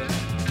mother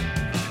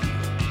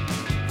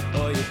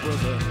or your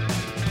brother.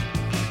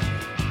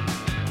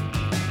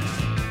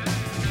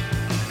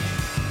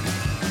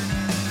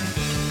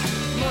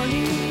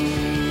 Money,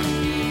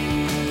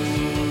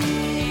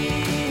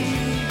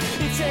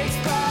 it takes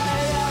priority.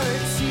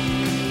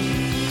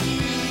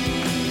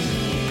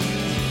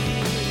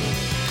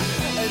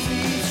 As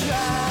we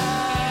try,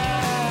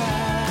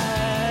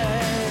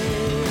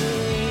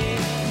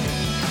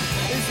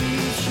 as we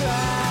try,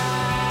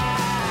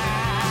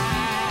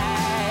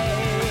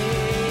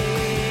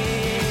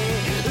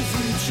 as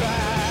we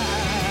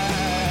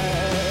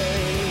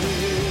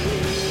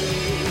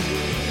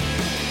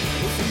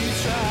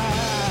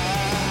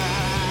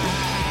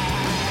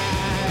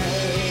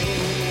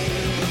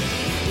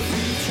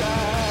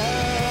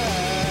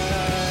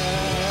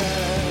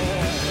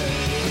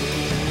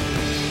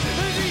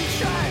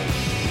try,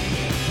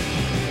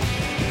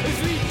 as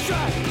we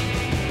try.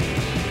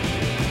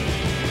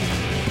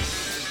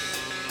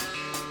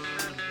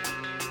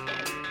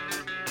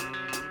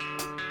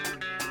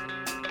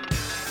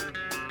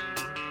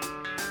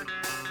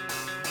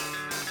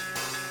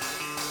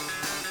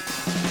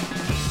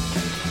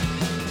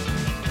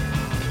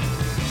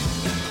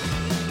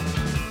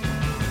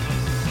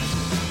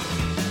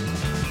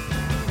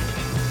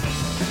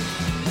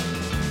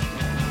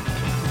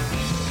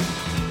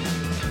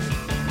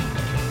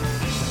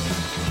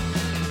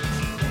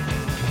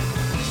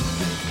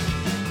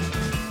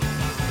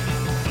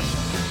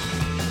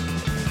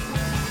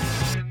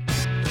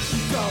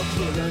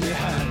 Blood on your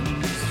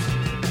hands.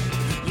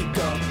 You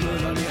got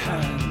blood on your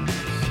hands.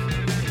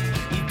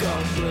 You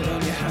got blood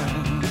on your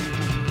hands.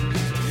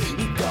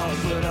 You got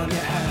blood on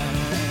your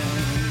hands.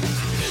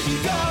 You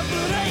got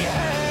blood on your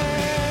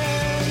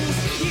hands.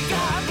 You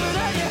got blood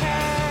on your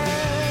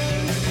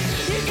hands.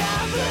 You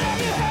got blood on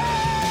your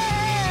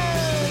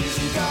hands.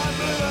 You got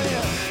blood on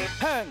your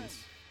hands.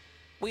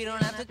 We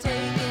don't have to take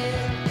it.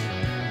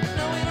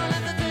 No, we don't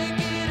have to take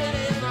it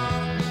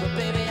anymore. But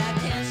baby, I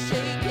can't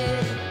shake it.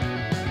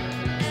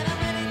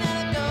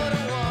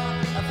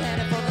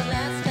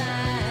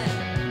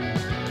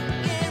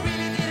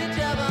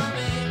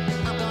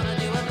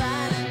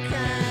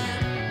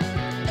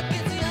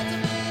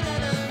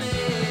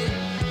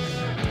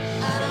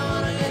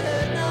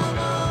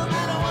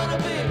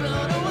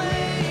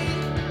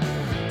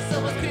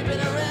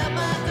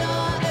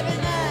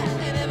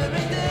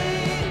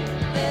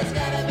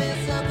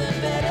 Something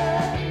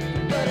better.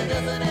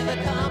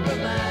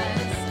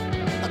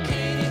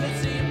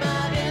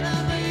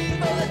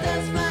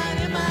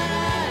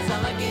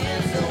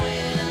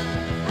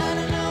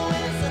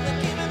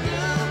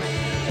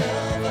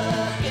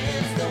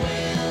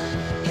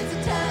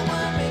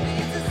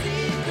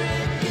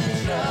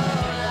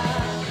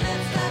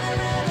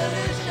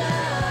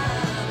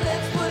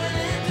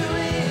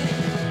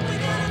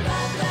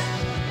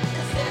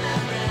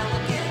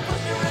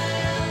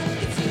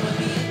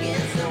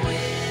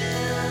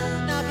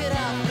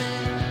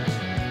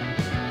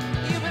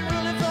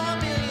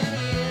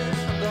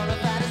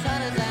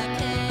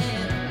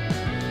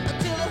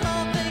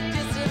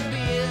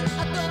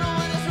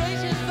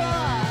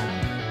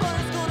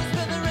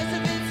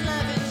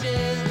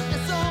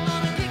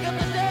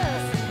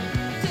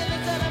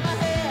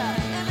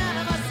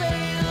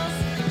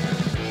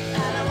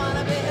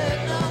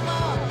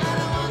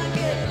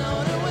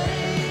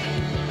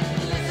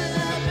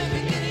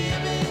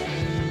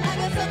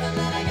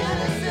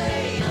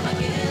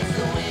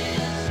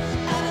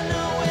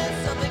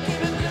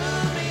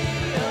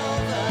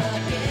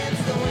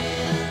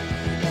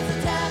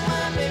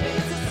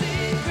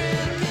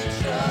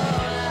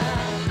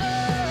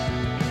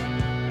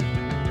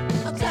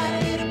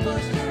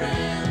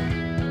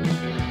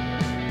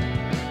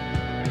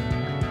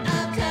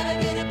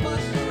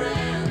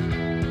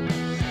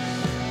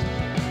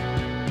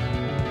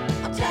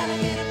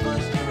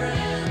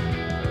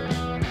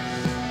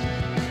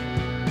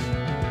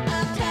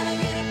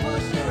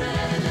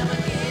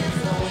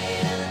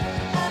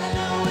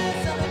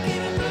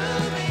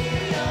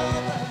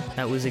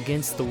 was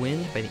Against the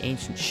Wind by the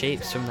Ancient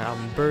Shapes from the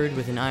album Bird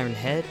with an Iron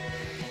Head.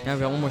 Now I've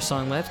got one more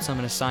song left, so I'm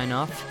going to sign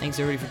off. Thanks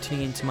everybody for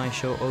tuning into my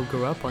show, Oh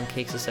Grow Up, on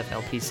KXSF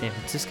LP San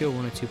Francisco,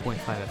 102.5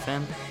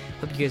 FM.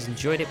 Hope you guys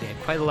enjoyed it. We had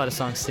quite a lot of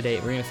songs today.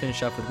 We're going to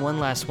finish off with one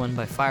last one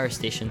by Fire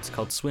Station. It's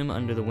called Swim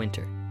Under the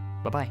Winter.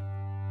 Bye-bye.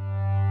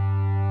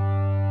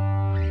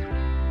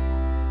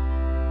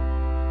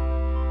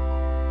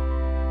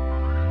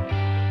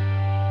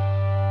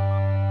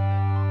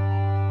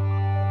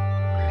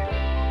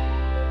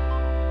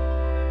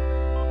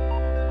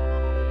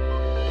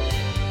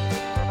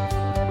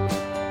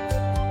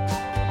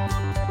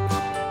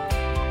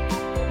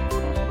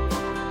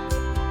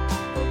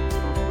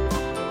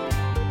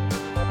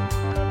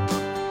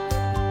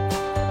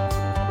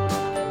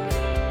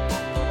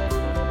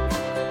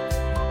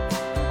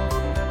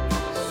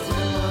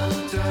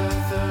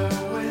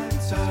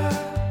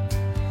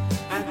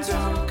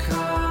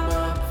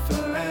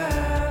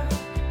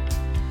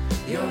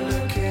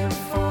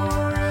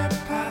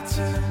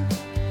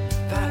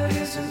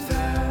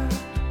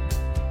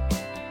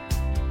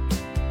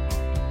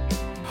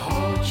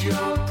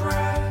 Your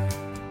breath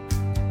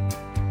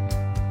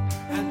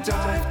and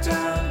dive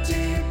down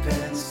deep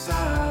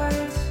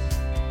inside.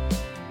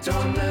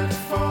 Don't look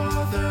for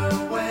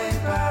the way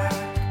back,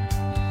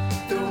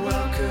 the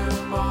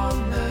welcome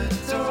on the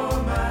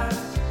doormat.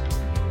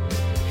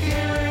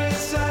 Here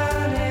is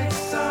an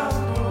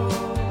example,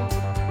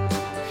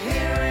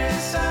 here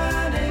is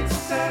an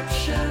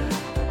exception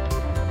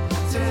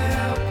to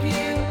help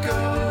you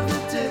go the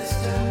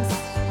distance.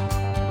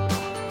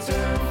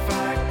 Turn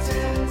fact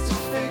into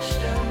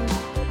fiction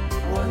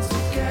once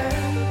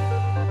again.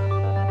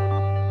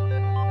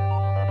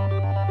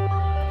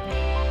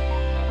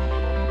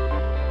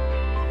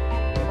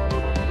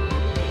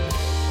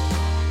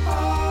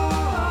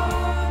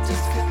 Oh,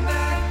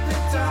 disconnect the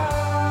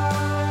dots.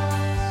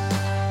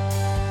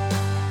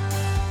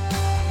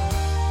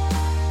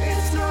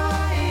 It's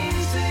not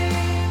easy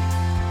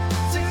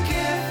to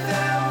give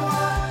them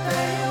what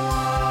they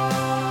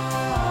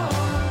want.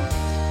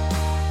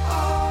 Oh,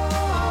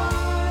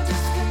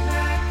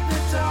 disconnect the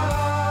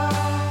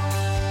dots.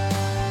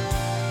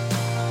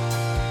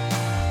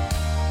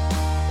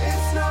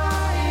 It's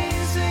not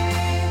easy.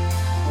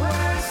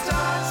 Where it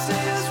starts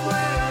is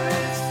where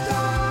it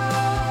stops.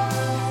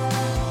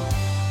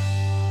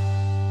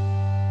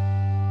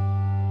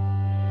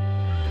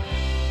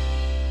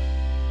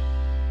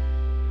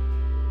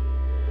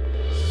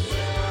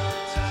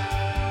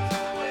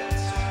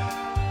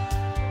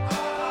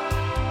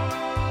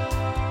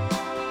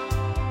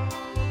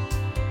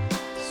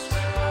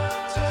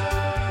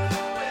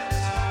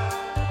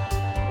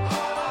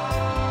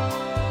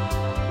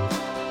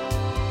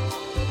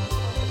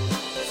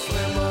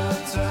 Swim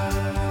under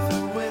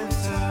the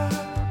winter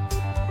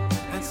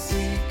and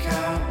seek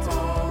out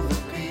all the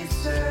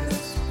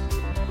pieces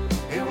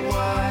in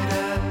wide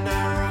and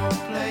narrow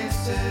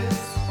places.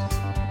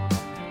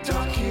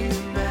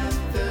 Document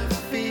the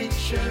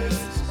features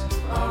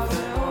of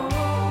it all.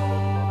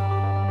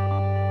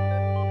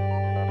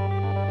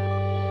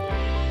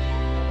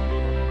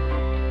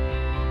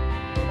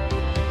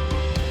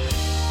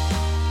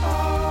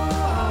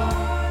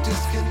 Oh,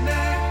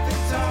 disconnect the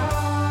dots.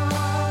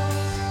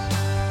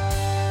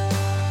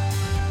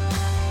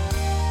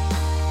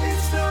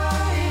 It's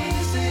not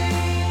easy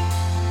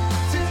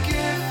to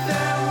give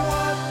them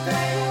what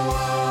they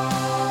want.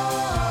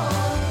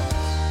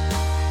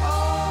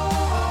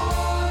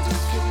 Oh,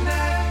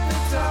 disconnect the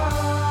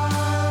dots.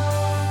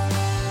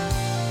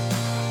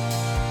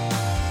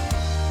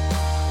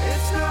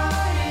 It's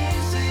not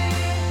easy.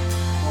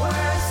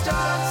 Where it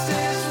starts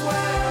is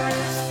where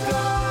it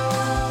stops.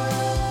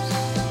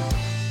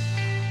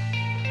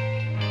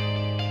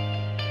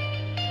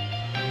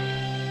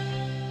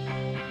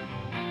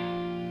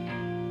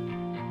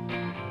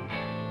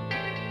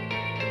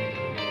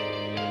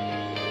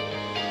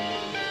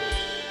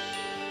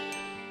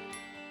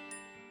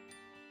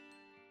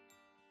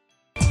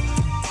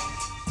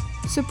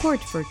 Support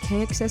for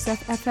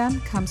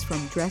KXSF-FM comes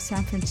from Dress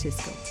San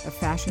Francisco, a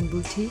fashion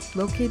boutique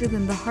located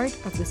in the heart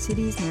of the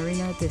city's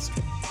Marina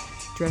district.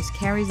 Dress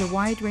carries a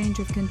wide range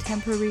of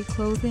contemporary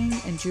clothing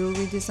and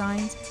jewelry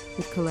designs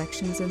with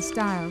collections and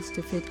styles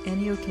to fit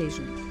any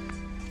occasion,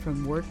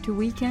 from work to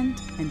weekend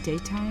and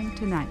daytime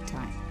to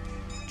nighttime.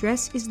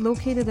 Dress is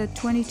located at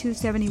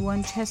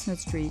 2271 Chestnut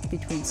Street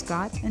between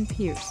Scott and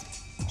Pierce.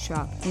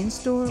 Shop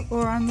in-store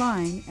or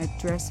online at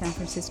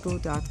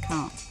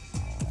dresssanfrancisco.com.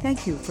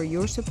 Thank you for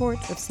your support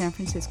of San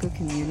Francisco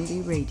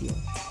Community Radio.